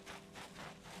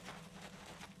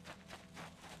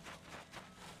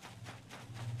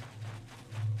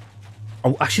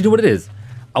 Oh, actually, you know what it is?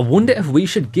 I wonder if we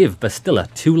should give Bastilla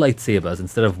 2 lightsabers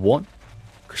instead of 1.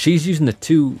 Because she's using the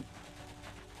 2...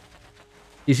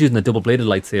 She's using the double-bladed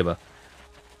lightsaber.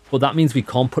 But that means we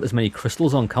can't put as many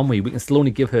crystals on, can we? We can still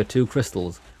only give her 2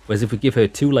 crystals. Whereas if we give her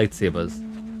 2 lightsabers,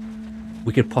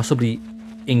 we could possibly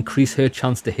increase her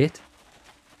chance to hit.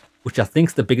 Which I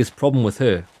think's the biggest problem with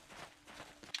her.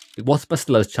 What's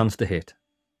Bastilla's chance to hit?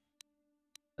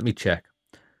 Let me check.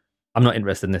 I'm not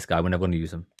interested in this guy. We're never going to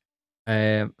use him.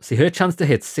 See, her chance to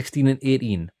hit 16 and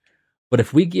 18. But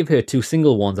if we give her 2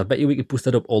 single ones, I bet you we could boost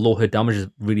that up, although her damage is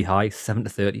really high, 7 to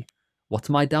 30. What's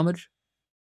my damage?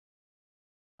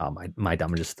 Oh, my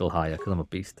damage is still higher because I'm a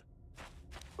beast.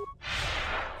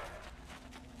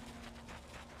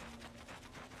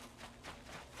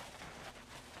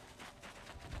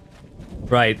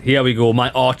 Right, here we go.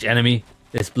 My arch enemy.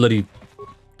 This bloody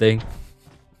thing.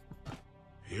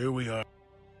 Here we are.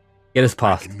 Get us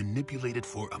past. I can manipulate it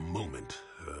for a moment.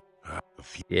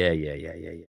 Yeah.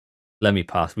 Let me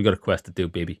pass. We got a quest to do,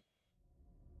 baby.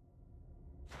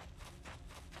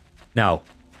 Now,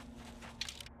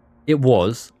 it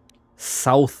was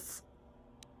south.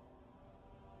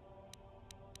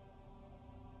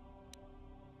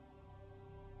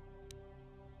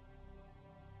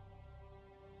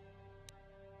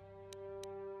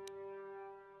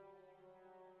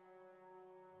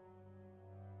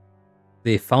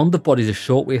 They found the bodies a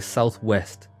short way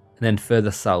southwest and then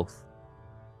further south.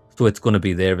 So it's going to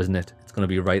be there, isn't it? It's going to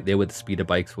be right there where the speeder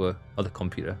bikes were, or the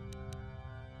computer.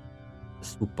 The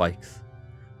swoop bikes.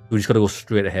 We just got to go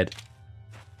straight ahead.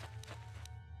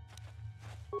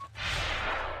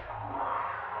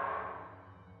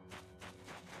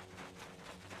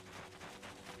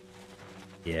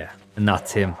 Yeah, and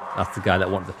that's him. That's the guy that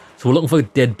wanted to... So we're looking for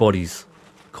dead bodies.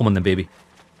 Come on then, baby.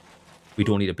 We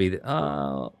don't need to be there.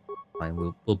 Fine,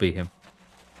 we'll be him.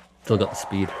 Still got the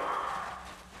speed.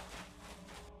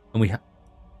 And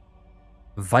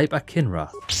Viper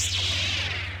Kinrath.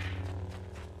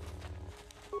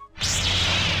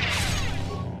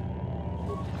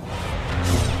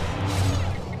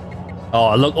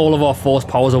 Oh, look, all of our force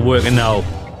powers are working now.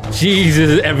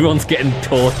 Jesus, everyone's getting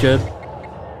tortured.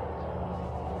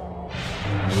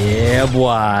 Yeah,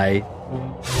 boy.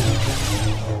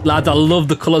 Lads, I love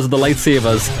the colours of the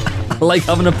lightsabers. I like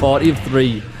having a party of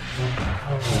three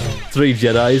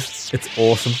Jedis. It's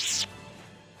awesome.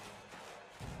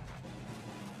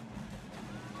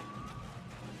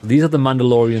 These are the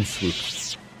Mandalorian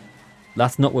swoops.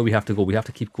 That's not where we have to go. We have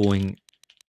to keep going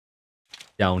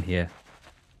down here,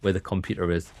 where the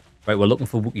computer is. Right, we're looking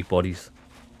for Wookiee bodies.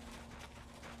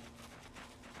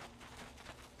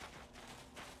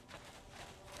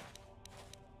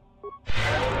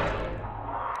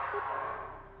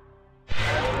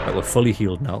 Right, we're fully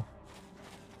healed now.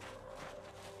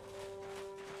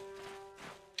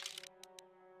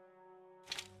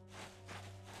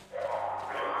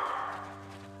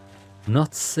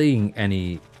 Not seeing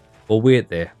any... Oh, wait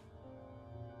there.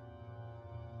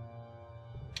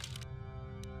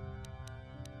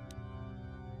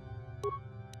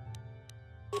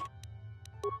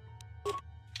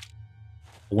 I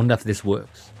wonder if this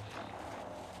works.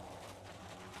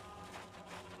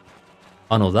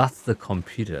 Oh no, that's the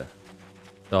computer.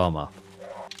 Star map.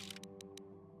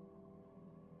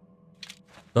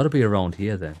 Gotta be around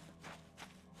here then.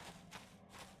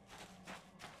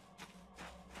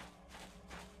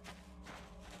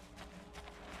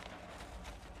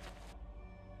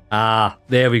 Ah,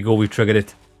 there we go, we triggered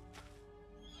it.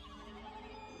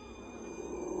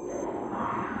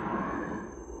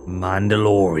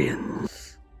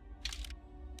 Mandalorians.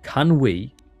 Can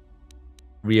we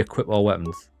re-equip our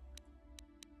weapons?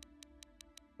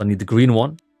 I need the green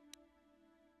one.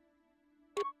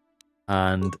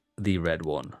 And the red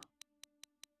one.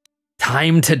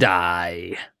 Time to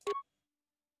die.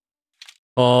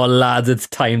 Oh, lads, it's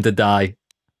time to die.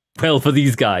 Well, for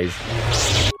these guys.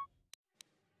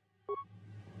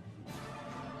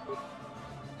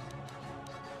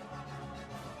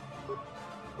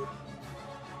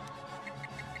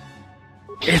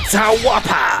 It's a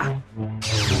whopper!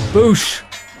 Boosh!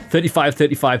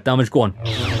 35 damage, go on.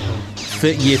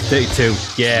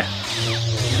 38-32, yeah.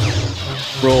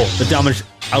 Bro, the damage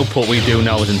output we do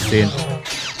now is insane.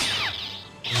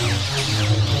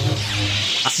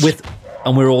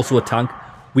 And we're also a tank,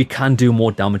 we can do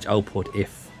more damage output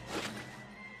if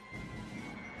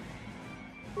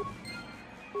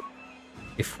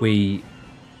we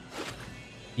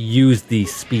use the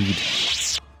speed.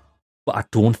 But I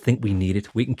don't think we need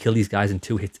it. We can kill these guys in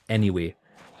 2 hits anyway.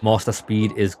 Master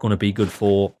speed is going to be good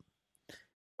for...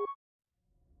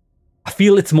 I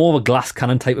feel it's more of a glass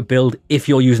cannon type of build if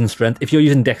you're using strength. If you're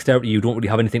using dexterity, you don't really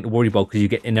have anything to worry about because you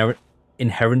get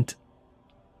inherent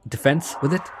defense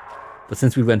with it. But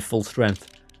since we went full strength...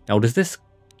 Now, does this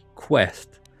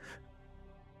quest...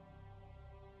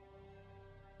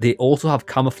 They also have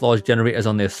camouflage generators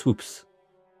on their swoops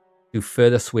to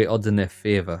further sway odds in their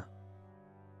favour.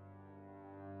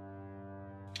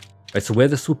 Right, so where are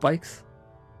the swoop bikes?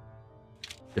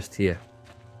 Just here.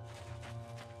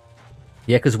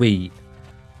 Yeah, because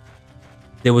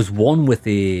there was one with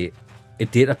a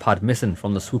data pad missing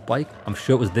from the swoop bike. I'm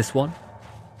sure it was this one.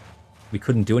 We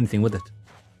couldn't do anything with it.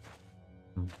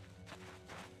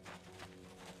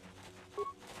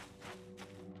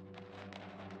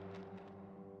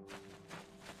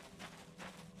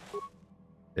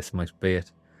 This might be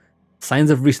it. Signs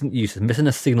of recent use is missing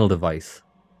a signal device.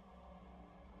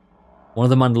 One of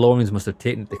the Mandalorians must have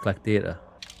taken it to collect data.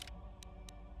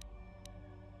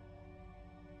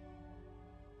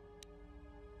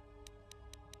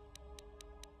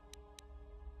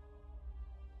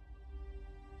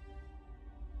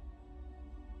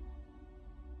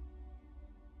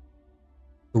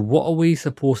 So what are we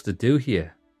supposed to do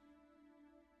here?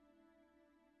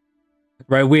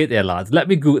 Right, wait there, lads. Let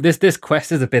me go. This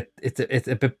quest is a bit it's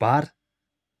a bit bad.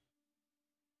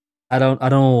 I don't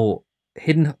know.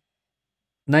 Hidden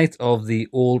Knights of the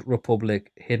Old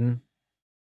Republic, hidden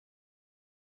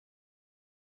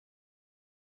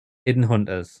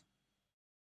hunters.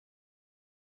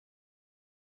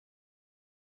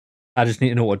 I just need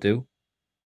to know what to do.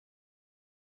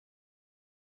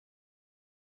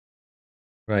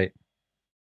 Right.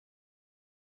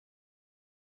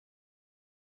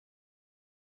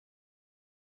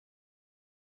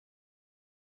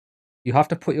 You have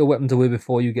to put your weapons away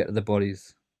before you get to the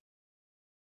bodies.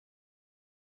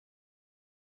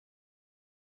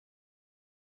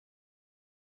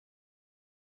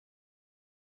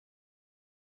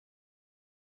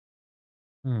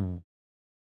 Hmm.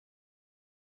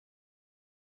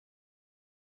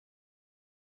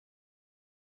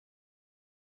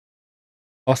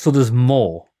 Oh, so there's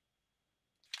more.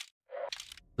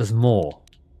 There's more.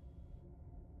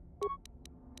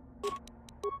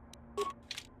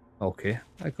 Okay.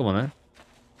 Right, come on then.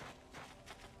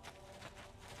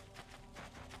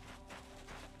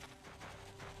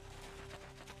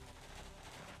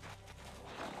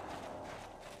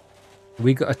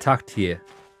 We got attacked here.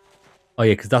 Oh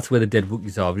yeah, because that's where the dead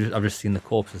Wookiees are. I've just seen the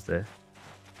corpses there.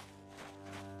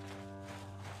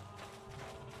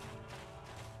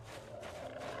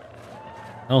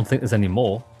 I don't think there's any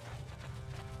more.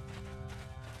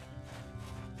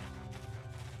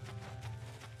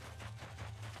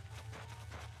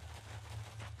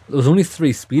 There was only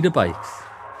 3 speeder bikes.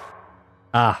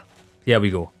 Ah, here we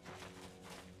go.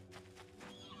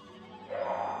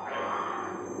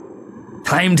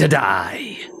 Time to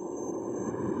die.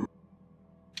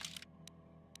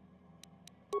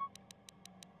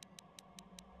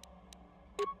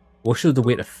 What should the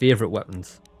way to favorite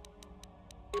weapons?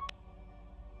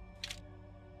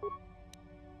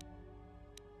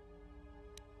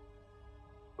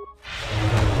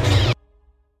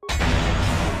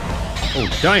 Oh,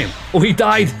 damn. Oh, he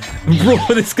died. Bro,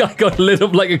 this guy got lit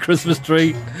up like a Christmas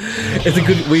tree. It's a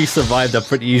good... We survived that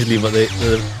pretty easily, but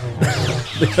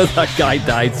that guy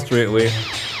died straight away.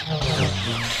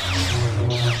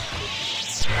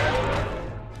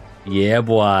 Yeah,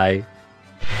 boy.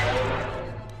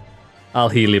 I'll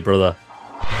heal you, brother.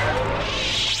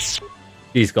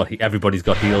 Everybody's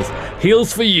got heals.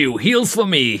 Heals for you. Heals for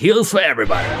me. Heals for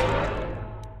everybody.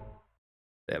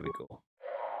 There we go.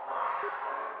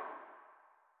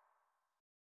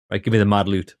 Right, give me the mad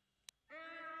loot.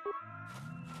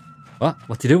 What?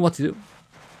 What's he doing? What's he doing?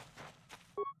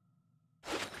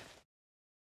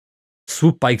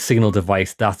 Swoop bike signal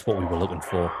device. That's what we were looking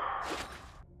for.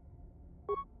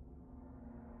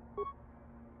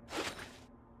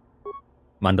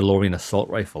 Mandalorian assault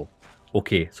rifle.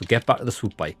 Okay, so get back to the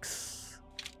swoop bikes.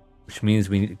 Which means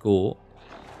we need to go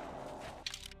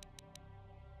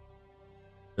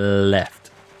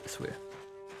left. This way.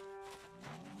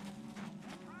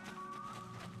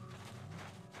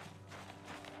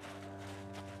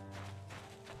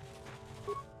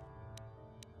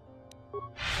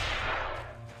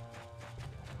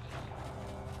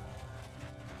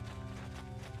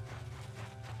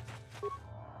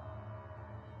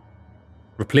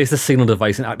 Replace the signal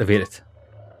device and activate it.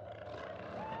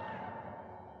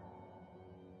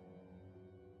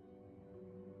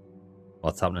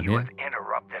 What's happening You here? have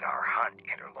interrupted our hunt,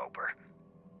 interloper.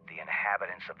 The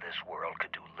inhabitants of this world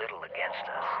could do little against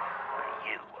us, but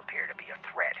you appear to be a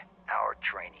threat. Our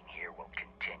training here will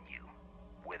continue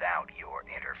without your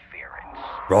interference.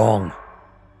 Wrong.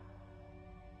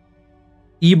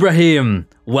 Ibrahim,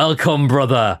 welcome,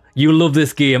 brother. You love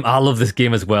this game. I love this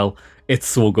game as well. It's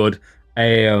so good.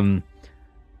 I'm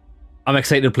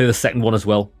excited to play the second one as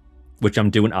well, which I'm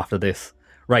doing after this.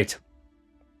 Right.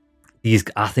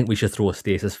 I think we should throw a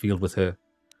stasis field with her.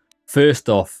 First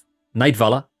off, Night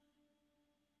Valor.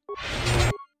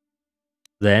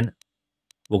 Then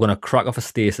we're going to crack off a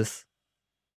stasis.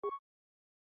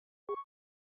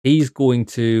 He's going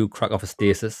to crack off a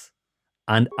stasis.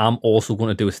 And I'm also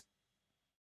going to do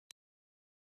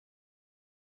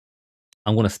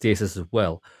I'm going to stasis as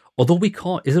well. Although we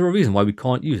can't... Is there a reason why we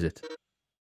can't use it?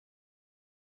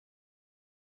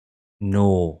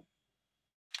 No.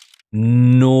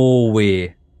 No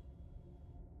way.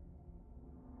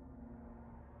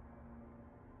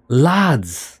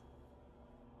 Lads.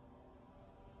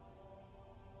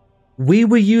 We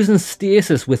were using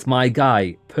stasis with my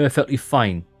guy perfectly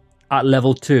fine at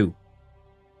level 2.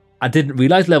 I didn't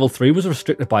realize level 3 was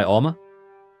restricted by armor.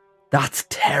 That's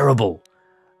terrible.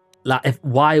 Like,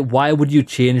 why would you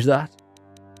change that?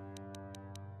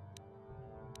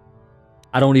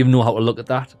 I don't even know how to look at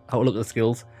that. How to look at the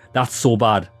skills. That's so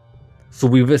bad. So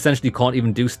we essentially can't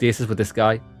even do stasis with this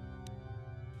guy.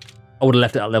 I would have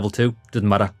left it at level 2. Doesn't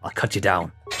matter. I'll cut you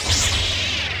down.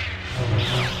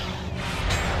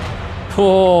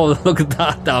 Oh, look at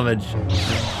that damage.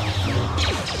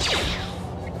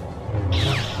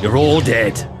 You're all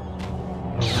dead.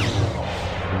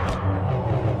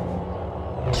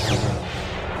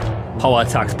 Power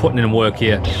attacks putting in work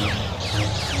here.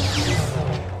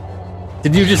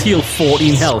 Did you just heal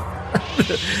 14 health?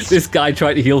 This guy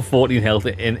tried to heal 14 health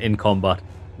in combat.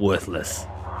 Worthless.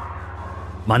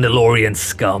 Mandalorian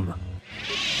scum.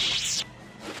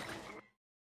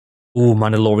 Ooh,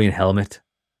 Mandalorian helmet.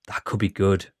 That could be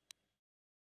good.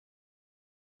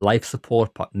 Life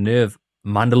support, nerve,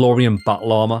 Mandalorian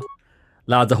battle armor.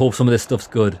 Lads, I hope some of this stuff's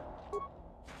good.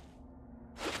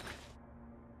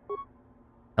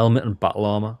 Helmet and battle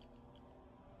armor.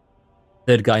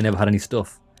 Third guy never had any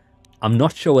stuff. I'm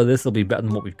not sure whether this will be better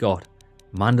than what we've got.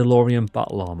 Mandalorian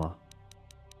battle armor.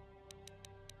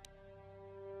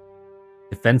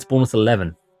 Defense bonus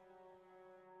 11.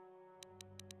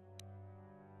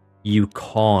 You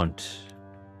can't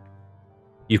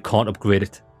upgrade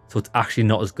it. So it's actually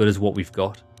not as good as what we've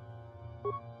got.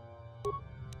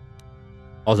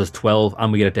 Ours is 12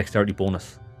 and we get a dexterity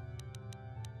bonus.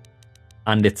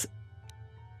 And it's...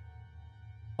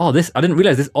 Oh, this... I didn't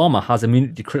realize this armor has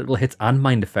immunity to critical hits and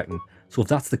mind affecting. So if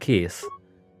that's the case,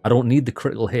 I don't need the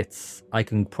critical hits. I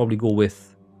can probably go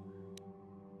with...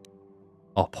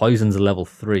 Oh, poison's a level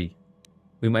 3.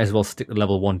 We might as well stick to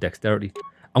level 1 dexterity.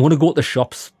 I'm going to go to the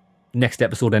shops next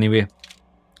episode anyway.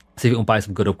 See if we can buy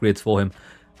some good upgrades for him.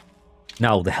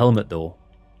 Now, the helmet though.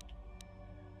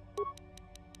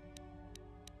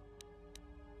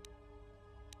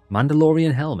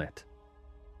 Mandalorian helmet.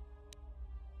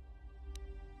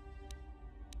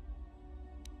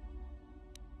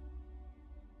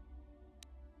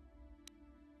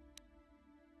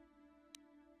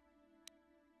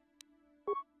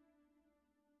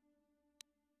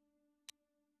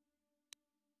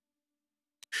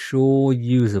 Show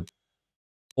user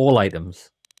all items.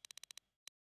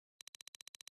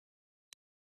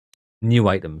 New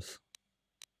items.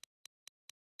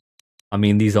 I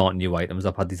mean, these aren't new items.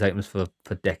 I've had these items for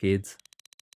decades.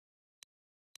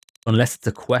 Unless it's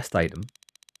a quest item.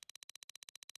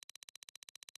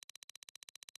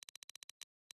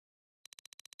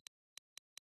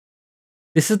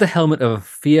 This is the helmet of a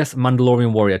fierce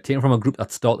Mandalorian warrior taken from a group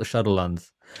that stalked the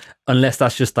Shadowlands. Unless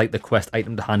that's just like the quest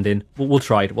item to hand in. We'll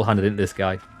try it. We'll hand it in to this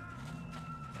guy.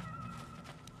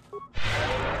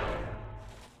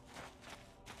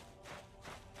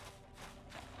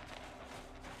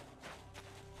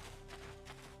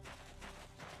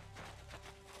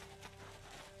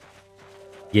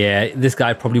 Yeah, this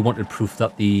guy probably wanted proof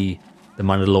that the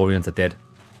Mandalorians are dead.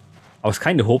 I was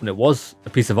kind of hoping it was a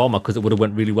piece of armor because it would have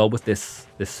went really well with this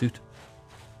suit.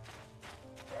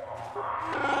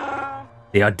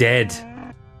 They are dead.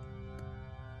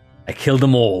 I killed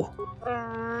them all.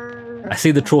 I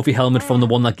see the trophy helmet from the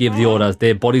one that gave the orders.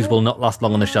 Their bodies will not last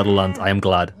long on the Shadowlands. I am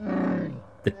glad.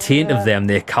 The taint of them,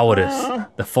 their cowardice.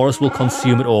 The forest will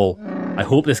consume it all. I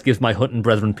hope this gives my hunting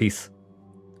brethren peace.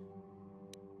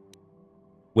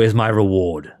 Where's my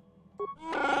reward?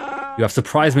 You have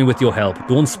surprised me with your help.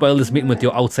 Don't spoil this meeting with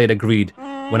your outsider greed,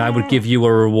 when I would give you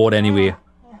a reward anyway.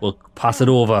 We'll pass it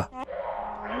over.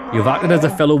 You've acted as a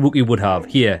fellow Wookiee would have.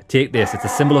 Here, take this. It's a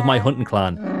symbol of my hunting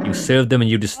clan. You served them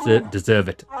and you deserve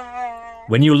it.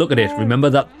 When you look at it, remember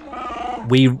that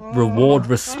we reward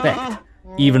respect,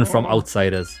 even from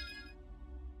outsiders.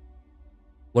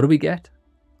 What do we get?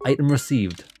 Item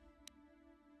received.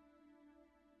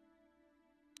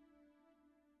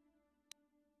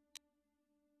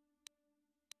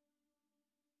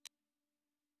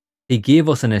 He gave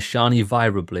us an Ashani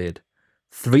Vibra Blade.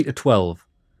 3 to 12.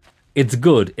 It's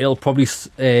good. It'll probably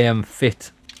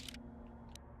fit.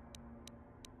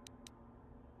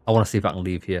 I want to see if I can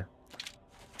leave here.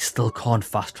 Still can't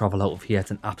fast travel out of here.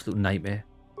 It's an absolute nightmare.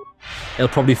 It'll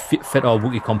probably fit our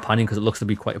Wookiee companion because it looks to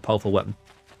be quite a powerful weapon.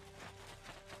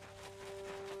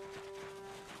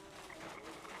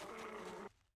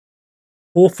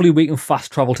 Hopefully we can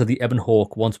fast travel to the Ebon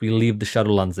Hawk once we leave the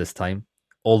Shadowlands this time.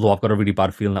 Although I've got a really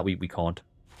bad feeling that we can't.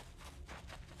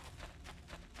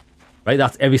 Right,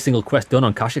 that's every single quest done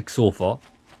on Kashyyyk so far.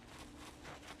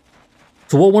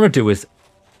 So what I want to do is,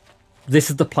 this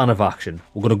is the plan of action.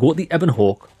 We're going to go to the Ebon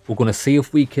Hawk. We're going to see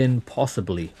if we can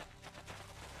possibly...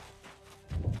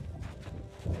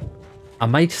 I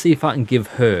might see if I can give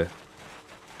her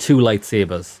 2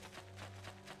 lightsabers.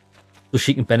 So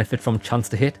she can benefit from chance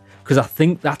to hit. Because I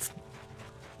think that's...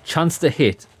 Chance to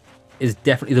hit is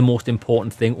definitely the most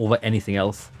important thing over anything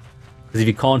else. Because if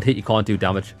you can't hit, you can't do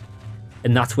damage.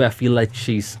 And that's where I feel like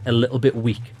she's a little bit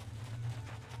weak.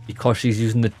 Because she's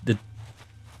using the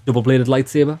double-bladed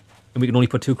lightsaber. And we can only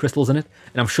put 2 crystals in it.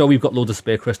 And I'm sure we've got loads of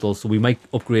spare crystals. So we might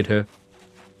upgrade her.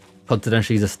 Considering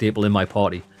she's a staple in my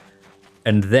party.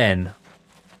 And then...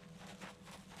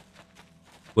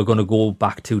 we're going to go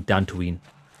back to Dantooine.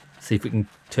 See if we can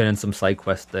turn in some side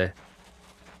quests there.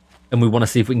 And we want to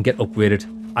see if we can get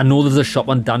upgraded. I know there's a shop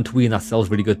on Dantooine that sells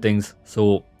really good things.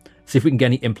 So, see if we can get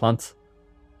any implants.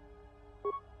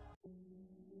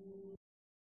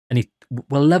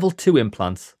 Well, level 2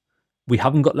 implants. We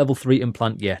haven't got level 3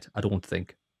 implant yet, I don't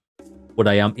think. But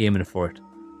I am aiming for it.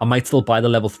 I might still buy the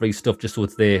level 3 stuff just so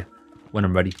it's there when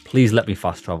I'm ready. Please let me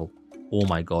fast travel. Oh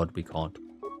my god, we can't.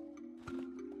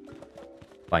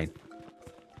 Fine.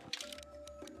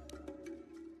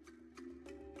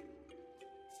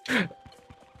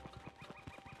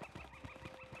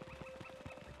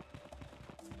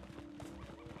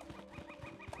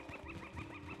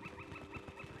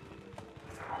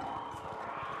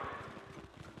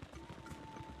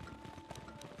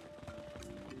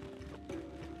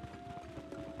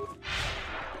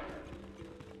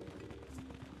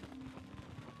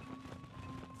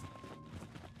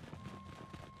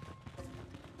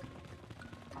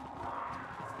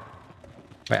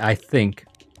 Right, I think...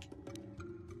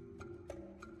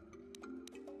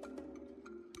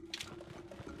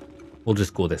 we'll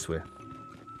just go this way.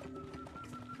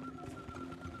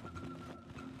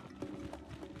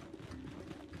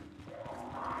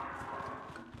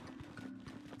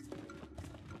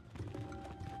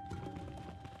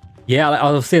 Yeah,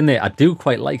 I was saying there, I do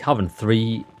quite like having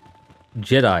 3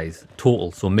 Jedis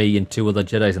total. So me and 2 other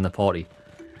Jedis in the party.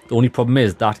 The only problem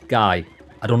is that guy.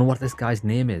 I don't know what this guy's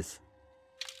name is.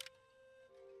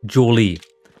 Jolie.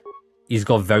 He's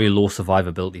got very low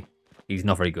survivability. He's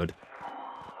not very good.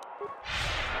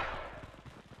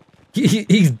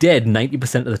 He's dead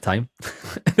 90% of the time.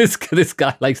 This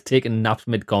guy likes taking naps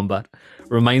mid-combat.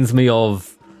 Reminds me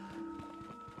of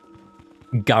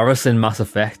Garrus in Mass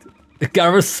Effect.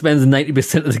 Garrus spends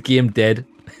 90% of the game dead.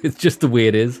 It's just the way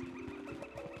it is.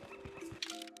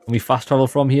 Can we fast travel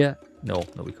from here? No,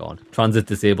 we can't. Transit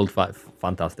disabled.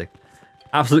 Fantastic.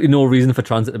 Absolutely no reason for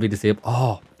transit to be disabled.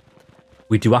 Oh,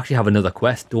 we do actually have another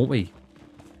quest, don't we?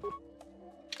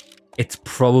 It's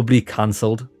probably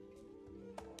cancelled.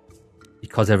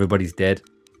 Because everybody's dead.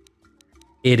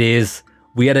 It is.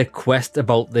 We had a quest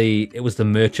about it was the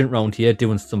merchant round here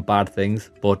doing some bad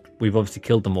things, but we've obviously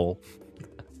killed them all.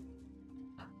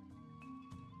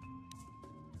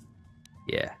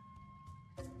 Yeah.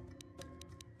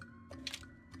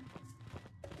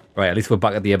 Right, at least we're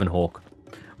back at the Ebon Hawk.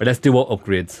 Right, let's do our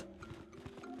upgrades.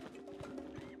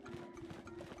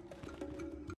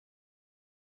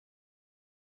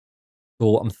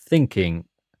 So I'm thinking...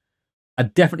 I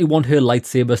definitely want her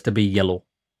lightsabers to be yellow.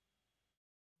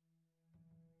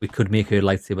 We could make her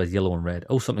lightsabers yellow and red.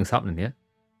 Oh, something's happening here.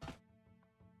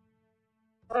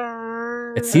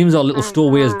 It seems our little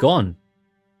stowaway is gone.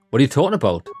 What are you talking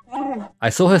about? I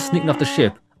saw her sneaking off the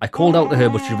ship. I called out to her,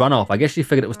 but she ran off. I guess she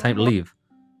figured it was time to leave.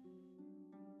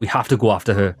 We have to go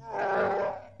after her.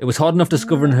 It was hard enough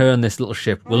discovering her on this little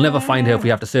ship. We'll never find her if we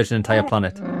have to search an entire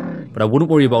planet. But I wouldn't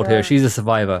worry about her. She's a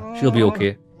survivor. She'll be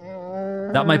okay.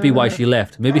 That might be why she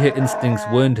left. Maybe her instincts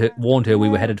warned her we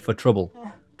were headed for trouble.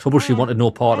 Trouble she wanted no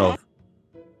part of.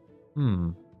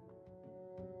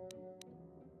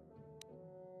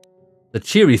 The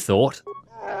cheery thought.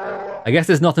 I guess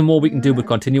there's nothing more we can do but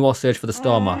continue our search for the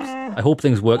star maps. I hope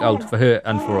things work out for her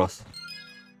and for us.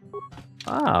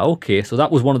 Ah, okay. So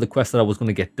that was one of the quests that I was going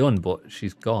to get done, but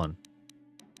she's gone.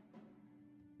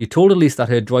 You told Elise that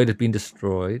her droid had been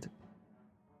destroyed.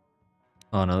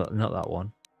 Oh no, not that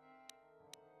one.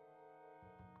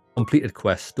 Completed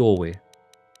quest, stowaway.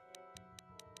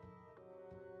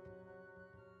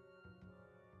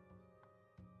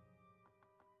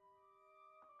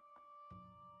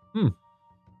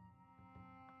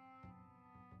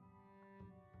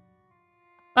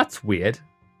 That's weird.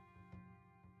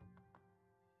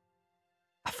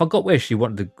 I forgot where she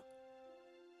wanted to...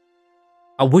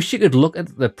 I wish you could look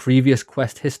at the previous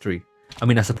quest history. I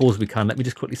mean, I suppose we can. Let me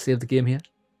just quickly save the game here.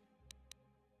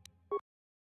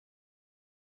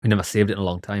 We never saved it in a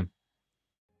long time.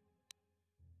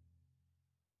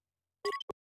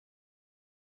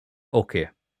 Okay.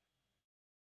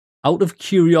 Out of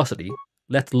curiosity,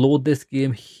 let's load this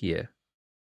game here.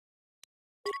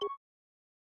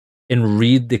 And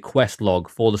read the quest log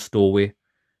for the stowaway.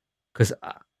 Because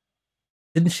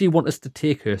didn't she want us to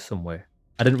take her somewhere?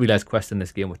 I didn't realise quests in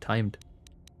this game were timed.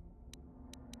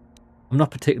 I'm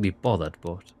not particularly bothered,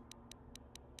 but...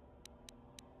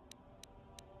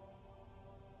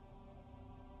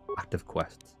 active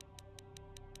quests.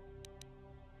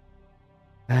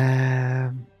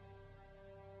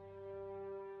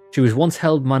 She was once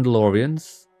held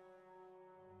Mandalorians.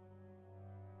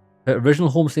 Her original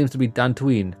home seems to be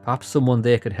Dantooine. Perhaps someone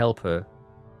there could help her.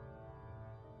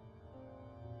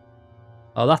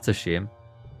 Oh, that's a shame.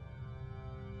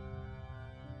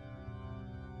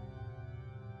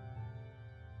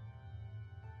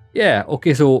 Yeah,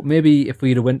 okay, so maybe if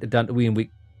we'd have went to Dantooine, we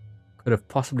could have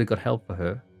possibly got help for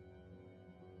her.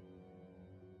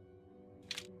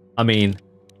 I mean,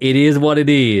 it is what it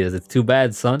is. It's too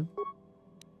bad, son.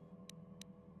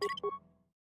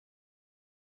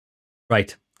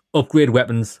 Right. Upgrade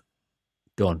weapons.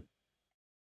 Done.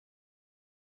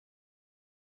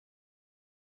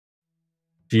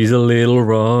 She's a little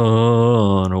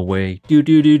runaway. Do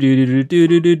do do do do do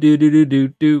do do do do do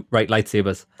do. Right,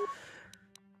 lightsabers.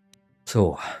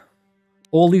 So,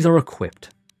 all these are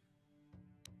equipped.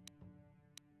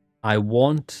 I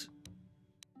want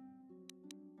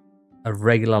a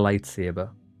regular lightsaber.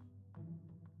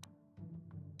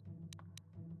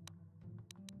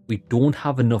 We don't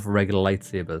have enough regular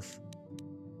lightsabers.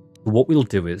 So what we'll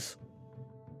do is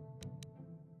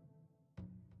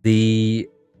the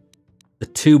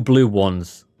 2 blue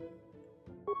ones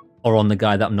or on the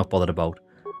guy that I'm not bothered about.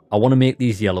 I want to make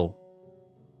these yellow.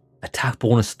 Attack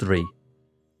bonus 3.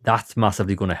 That's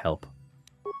massively going to help.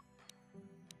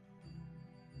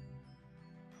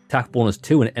 Attack bonus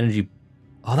 2 and energy.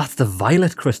 Oh, that's the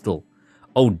violet crystal.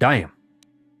 Oh, damn.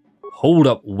 Hold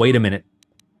up. Wait a minute.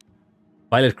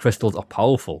 Violet crystals are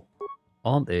powerful,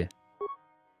 aren't they?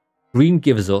 Green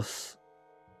gives us...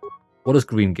 What does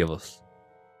green give us?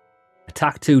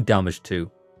 Attack 2, damage 2.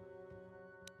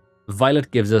 Violet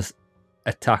gives us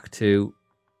attack 2,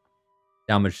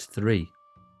 damage 3.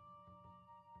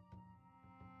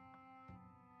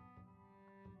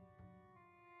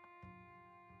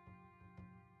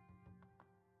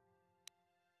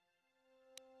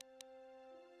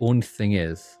 Only thing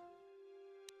is,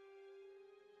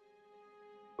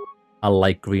 I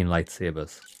like green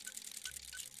lightsabers.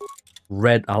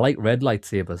 I like red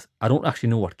lightsabers. I don't actually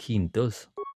know what Keen does.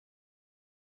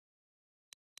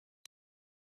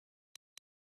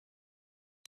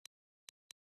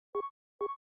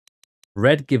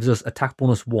 Red gives us attack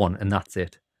bonus 1 and that's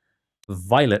it.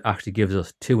 Violet actually gives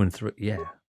us 2 and 3. Yeah.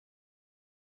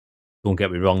 Don't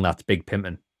get me wrong, that's big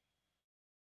pimping.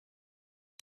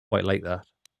 Quite like that.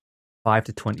 5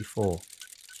 to 24.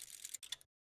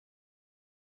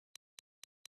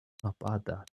 Not bad,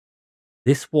 that.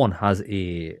 This one has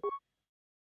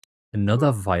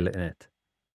another violet in it.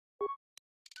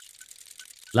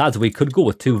 Lads, we could go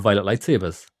with 2 violet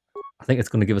lightsabers. I think it's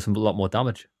going to give us a lot more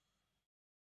damage.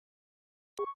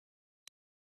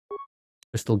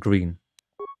 Crystal green.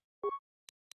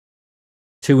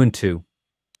 2 and 2.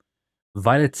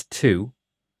 Violet's 2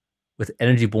 with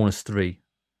energy bonus 3.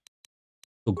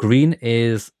 So green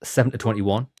is 7 to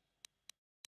 21.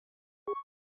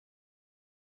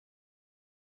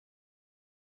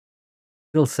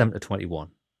 Still 7 to 21.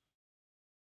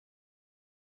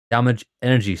 Damage,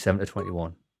 energy, 7 to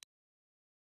 21.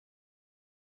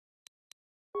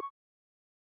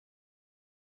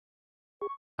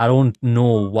 I don't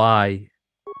know why.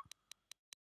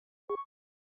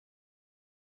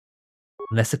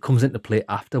 Unless it comes into play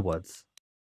afterwards.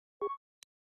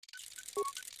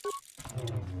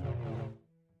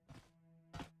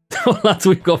 Oh, lads,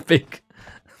 we've got big.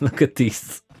 Look at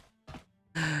these.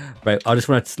 Right, I just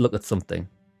want to look at something.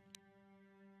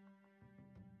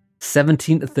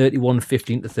 17 to 31,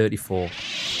 15 to 34.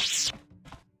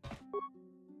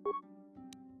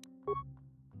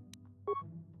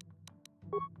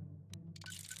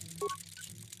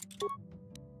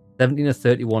 (17 to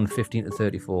 31, 15 to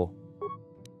 34).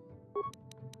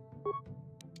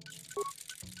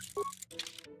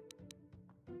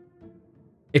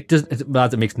 It doesn't.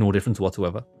 It makes no difference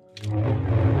whatsoever.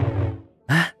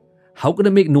 How can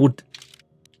it make no?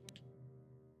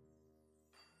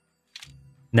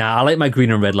 Nah, I like my green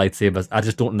and red lightsabers. I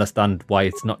just don't understand why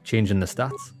it's not changing the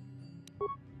stats.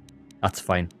 That's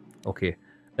fine. Okay,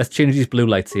 let's change these blue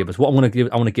lightsabers. What I'm gonna give,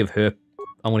 I want to give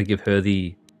her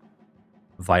the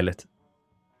violet.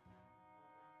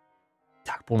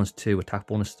 Attack bonus 2, attack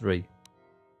bonus 3.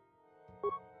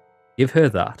 Give her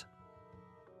that.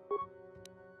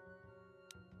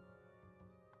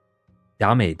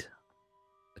 Damage.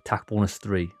 Attack bonus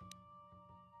 3.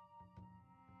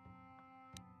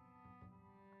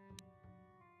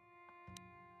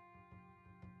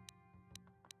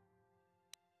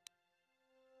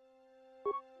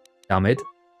 Damage.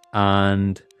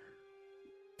 And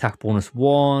attack bonus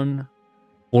 1.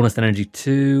 Bonus energy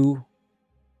 2.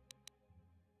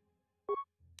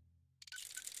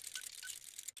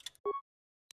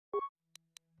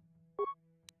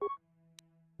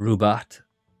 Rubat.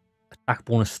 Attack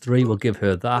bonus 3, we'll give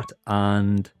her that.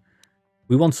 And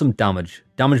we want some damage.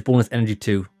 Damage bonus energy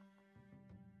 2.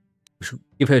 We should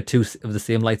give her 2 of the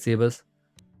same lightsabers.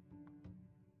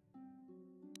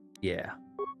 Yeah.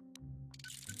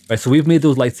 Right, so we've made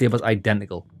those lightsabers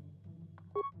identical.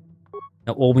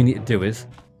 Now all we need to do is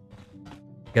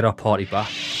get our party back.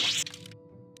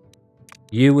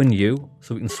 You and you,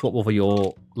 so we can swap over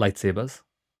your lightsabers.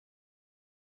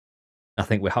 I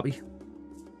think we're happy.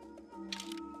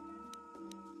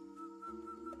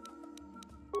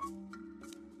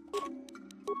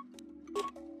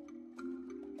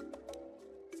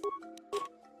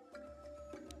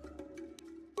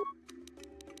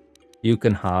 You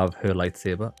can have her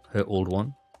lightsaber, her old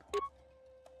one.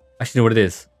 Actually, know what it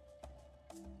is?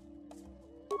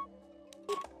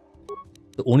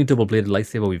 The only double-bladed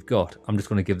lightsaber we've got. I'm just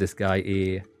going to give this guy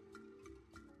a...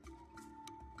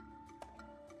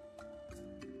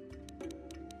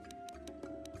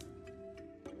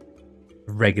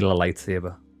 regular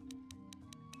lightsaber.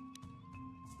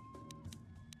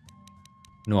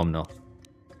 No, I'm not.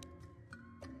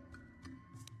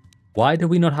 Why do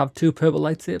we not have 2 purple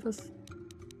lightsabers?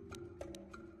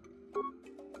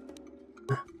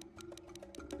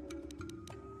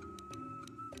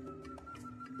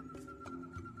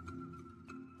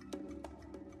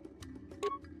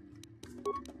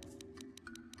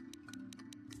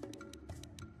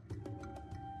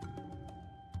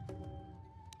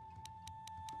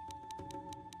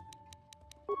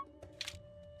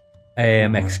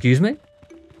 Excuse me?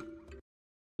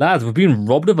 Lads, we're being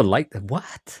robbed of a light.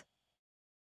 What?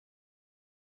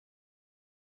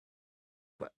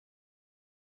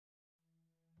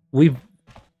 We've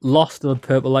lost a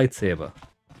purple lightsaber.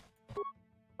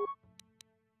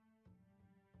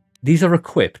 These are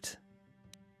equipped.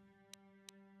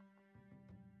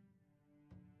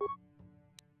 Do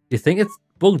you think it's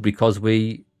bugged because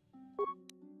we...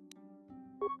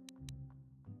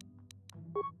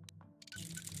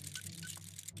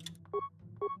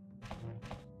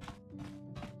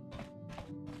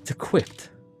 It's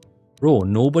equipped. Bro,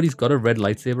 nobody's got a red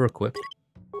lightsaber equipped.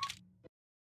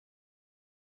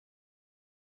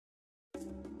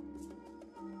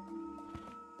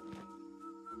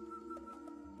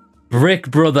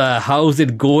 Brick brother, how's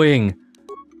it going?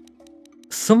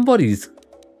 Somebody's...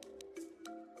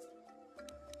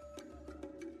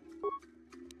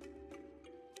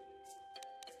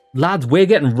 Lads, we're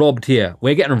getting robbed here.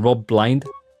 We're getting robbed blind.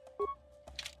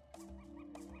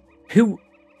 Who...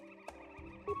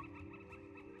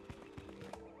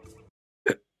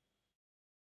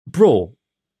 Bro,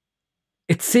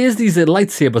 it says these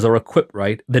lightsabers are equipped,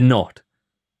 right? They're not.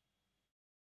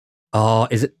 Oh,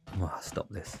 is it? Oh, stop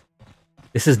this.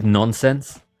 This is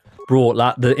nonsense. Bro,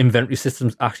 the inventory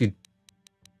system's actually...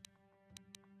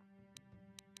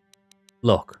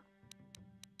 Look.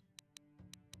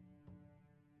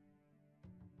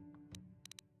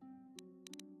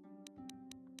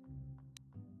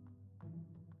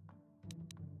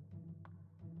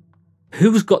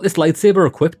 Who's got this lightsaber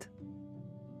equipped?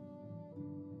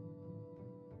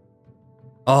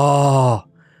 Oh,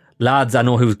 lads, I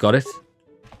know who's got it.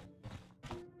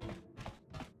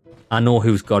 I know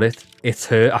who's got it. It's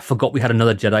her. I forgot we had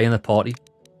another Jedi in the party.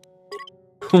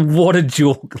 What a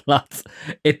joke, lads.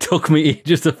 It took me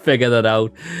ages to figure that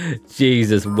out.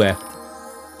 Jesus wept.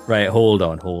 Right, hold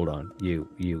on. You.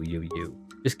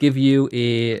 Just give you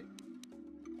a...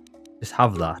 Just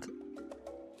have that.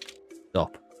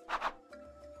 Stop.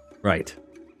 Right.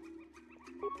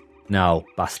 Now,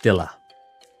 Bastilla.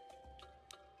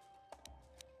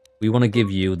 We want to give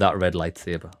you that red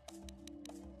lightsaber.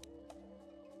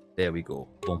 There we go.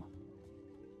 Boom.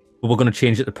 But we're going to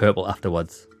change it to purple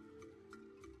afterwards.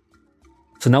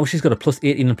 So now she's got a plus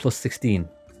 18 and plus 16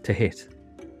 to hit.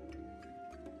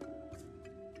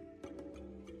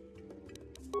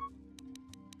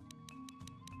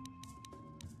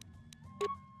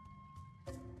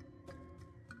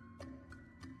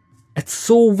 It's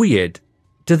so weird.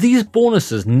 Do these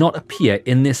bonuses not appear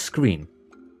in this screen?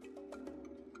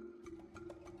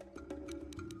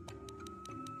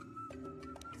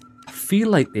 I feel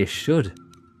like they should.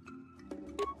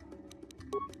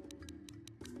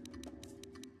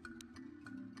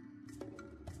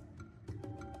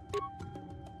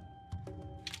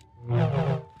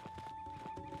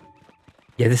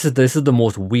 Yeah, this is the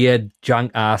most weird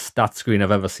jank ass stat screen I've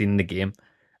ever seen in the game.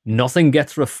 Nothing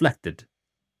gets reflected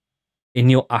in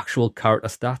your actual character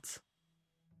stats.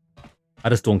 I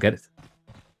just don't get it.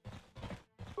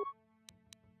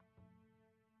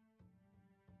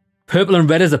 Purple and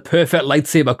red is a perfect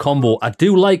lightsaber combo. I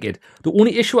do like it. The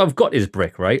only issue I've got is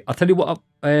Brick, right? I'll tell you what,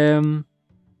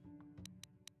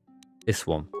 this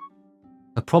one.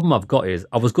 The problem I've got is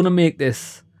I was going to make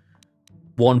this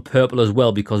one purple as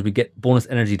well because we get bonus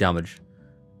energy damage.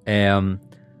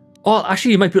 Oh,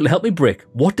 actually, you might be able to help me, Brick.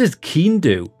 What does Keen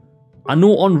do? I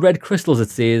know on red crystals it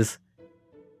says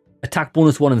attack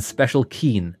bonus 1 and special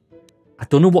Keen. I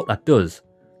don't know what that does.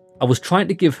 I was trying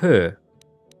to give her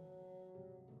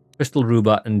Crystal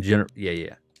Rubat and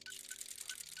yeah.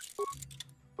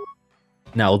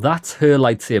 Now that's her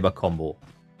lightsaber combo.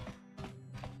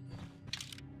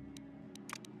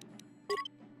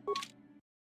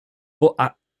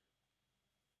 But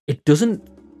it doesn't,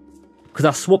 because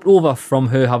I swapped over from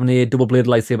her having a double-bladed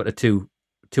lightsaber to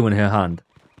two in her hand.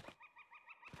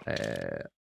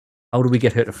 How do we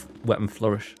get her to weapon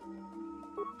flourish?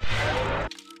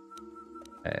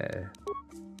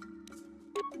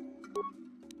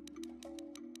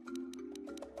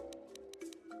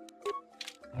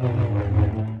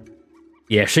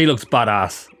 Yeah, she looks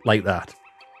badass like that.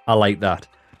 I like that.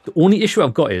 The only issue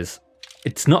I've got is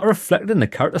it's not reflected in the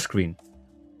character screen.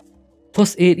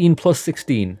 Plus 18, plus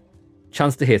 16.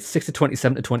 Chance to hit 6 to 20,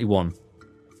 7 to 21.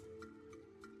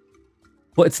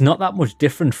 But it's not that much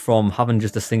different from having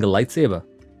just a single lightsaber.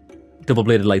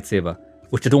 Double-bladed lightsaber.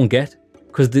 Which I don't get.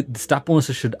 Because the stat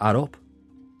bonuses should add up.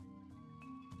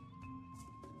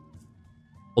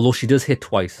 Although she does hit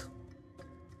twice.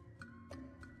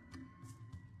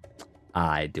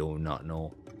 I do not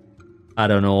know. I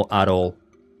don't know at all.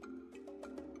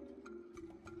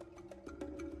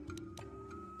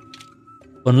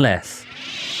 Unless...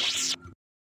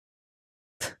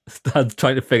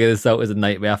 trying to figure this out is a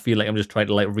nightmare. I feel like I'm just trying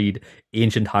to like read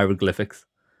ancient hieroglyphics.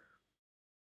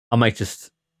 I might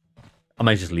just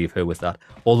leave her with that.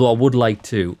 Although I would like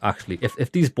to actually,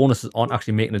 if these bonuses aren't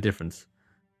actually making a difference.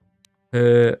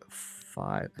 Her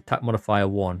 5 attack modifier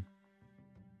 1.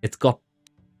 It's got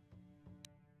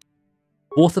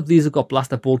both of these have got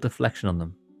blaster bolt deflection on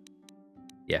them.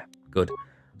 Yeah, good.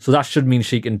 So that should mean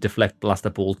she can deflect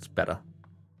blaster bolts better.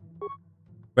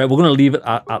 Right, we're going to leave it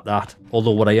at that.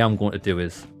 Although what I am going to do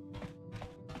is...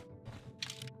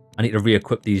 I need to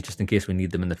re-equip these just in case we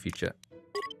need them in the future.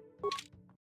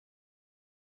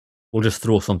 We'll just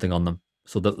throw something on them.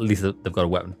 So that at least they've got a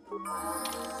weapon.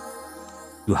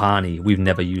 Yuhani, we've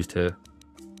never used her.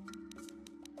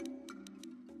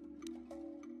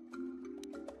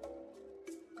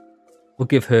 We'll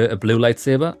give her a blue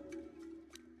lightsaber.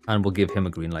 And we'll give him a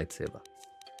green lightsaber.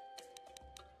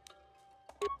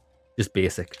 Just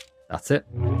basic. That's it.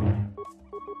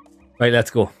 Right, let's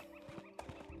go.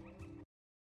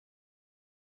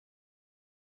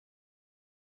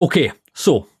 Okay,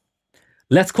 so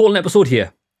let's call an episode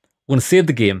here. We're going to save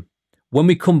the game. When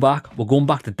we come back, we're going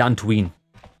back to Dantooine.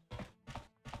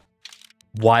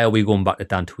 Why are we going back to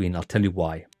Dantooine? I'll tell you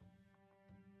why.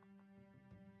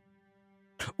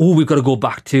 Oh, we've got to go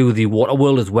back to the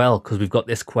Waterworld as well, because we've got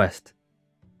this quest.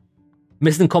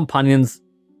 Missing companions.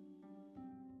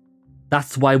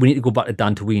 That's why we need to go back to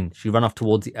Dantooine. She ran off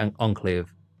towards the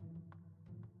Enclave.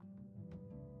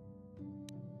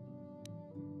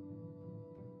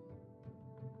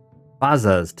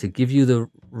 Bazas, to give you the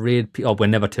raid... Oh, we're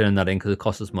never turning that in because it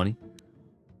costs us money.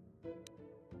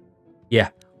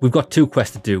 Yeah, we've got 2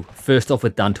 quests to do. First off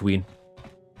with Dantooine.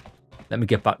 Let me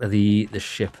get back to the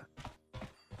ship.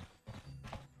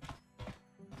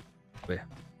 Where?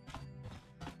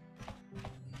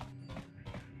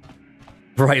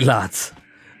 Right, lads.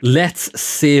 Let's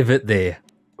save it there.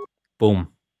 Boom.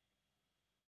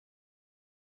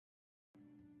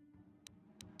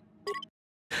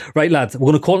 Right, lads.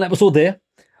 We're going to call an episode there.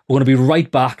 We're going to be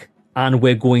right back. And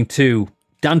we're going to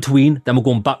Dantooine. Then we're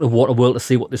going back to Waterworld to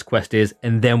see what this quest is.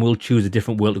 And then we'll choose a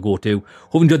different world to go to.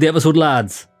 Hope you enjoyed the episode,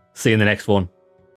 lads. See you in the next one.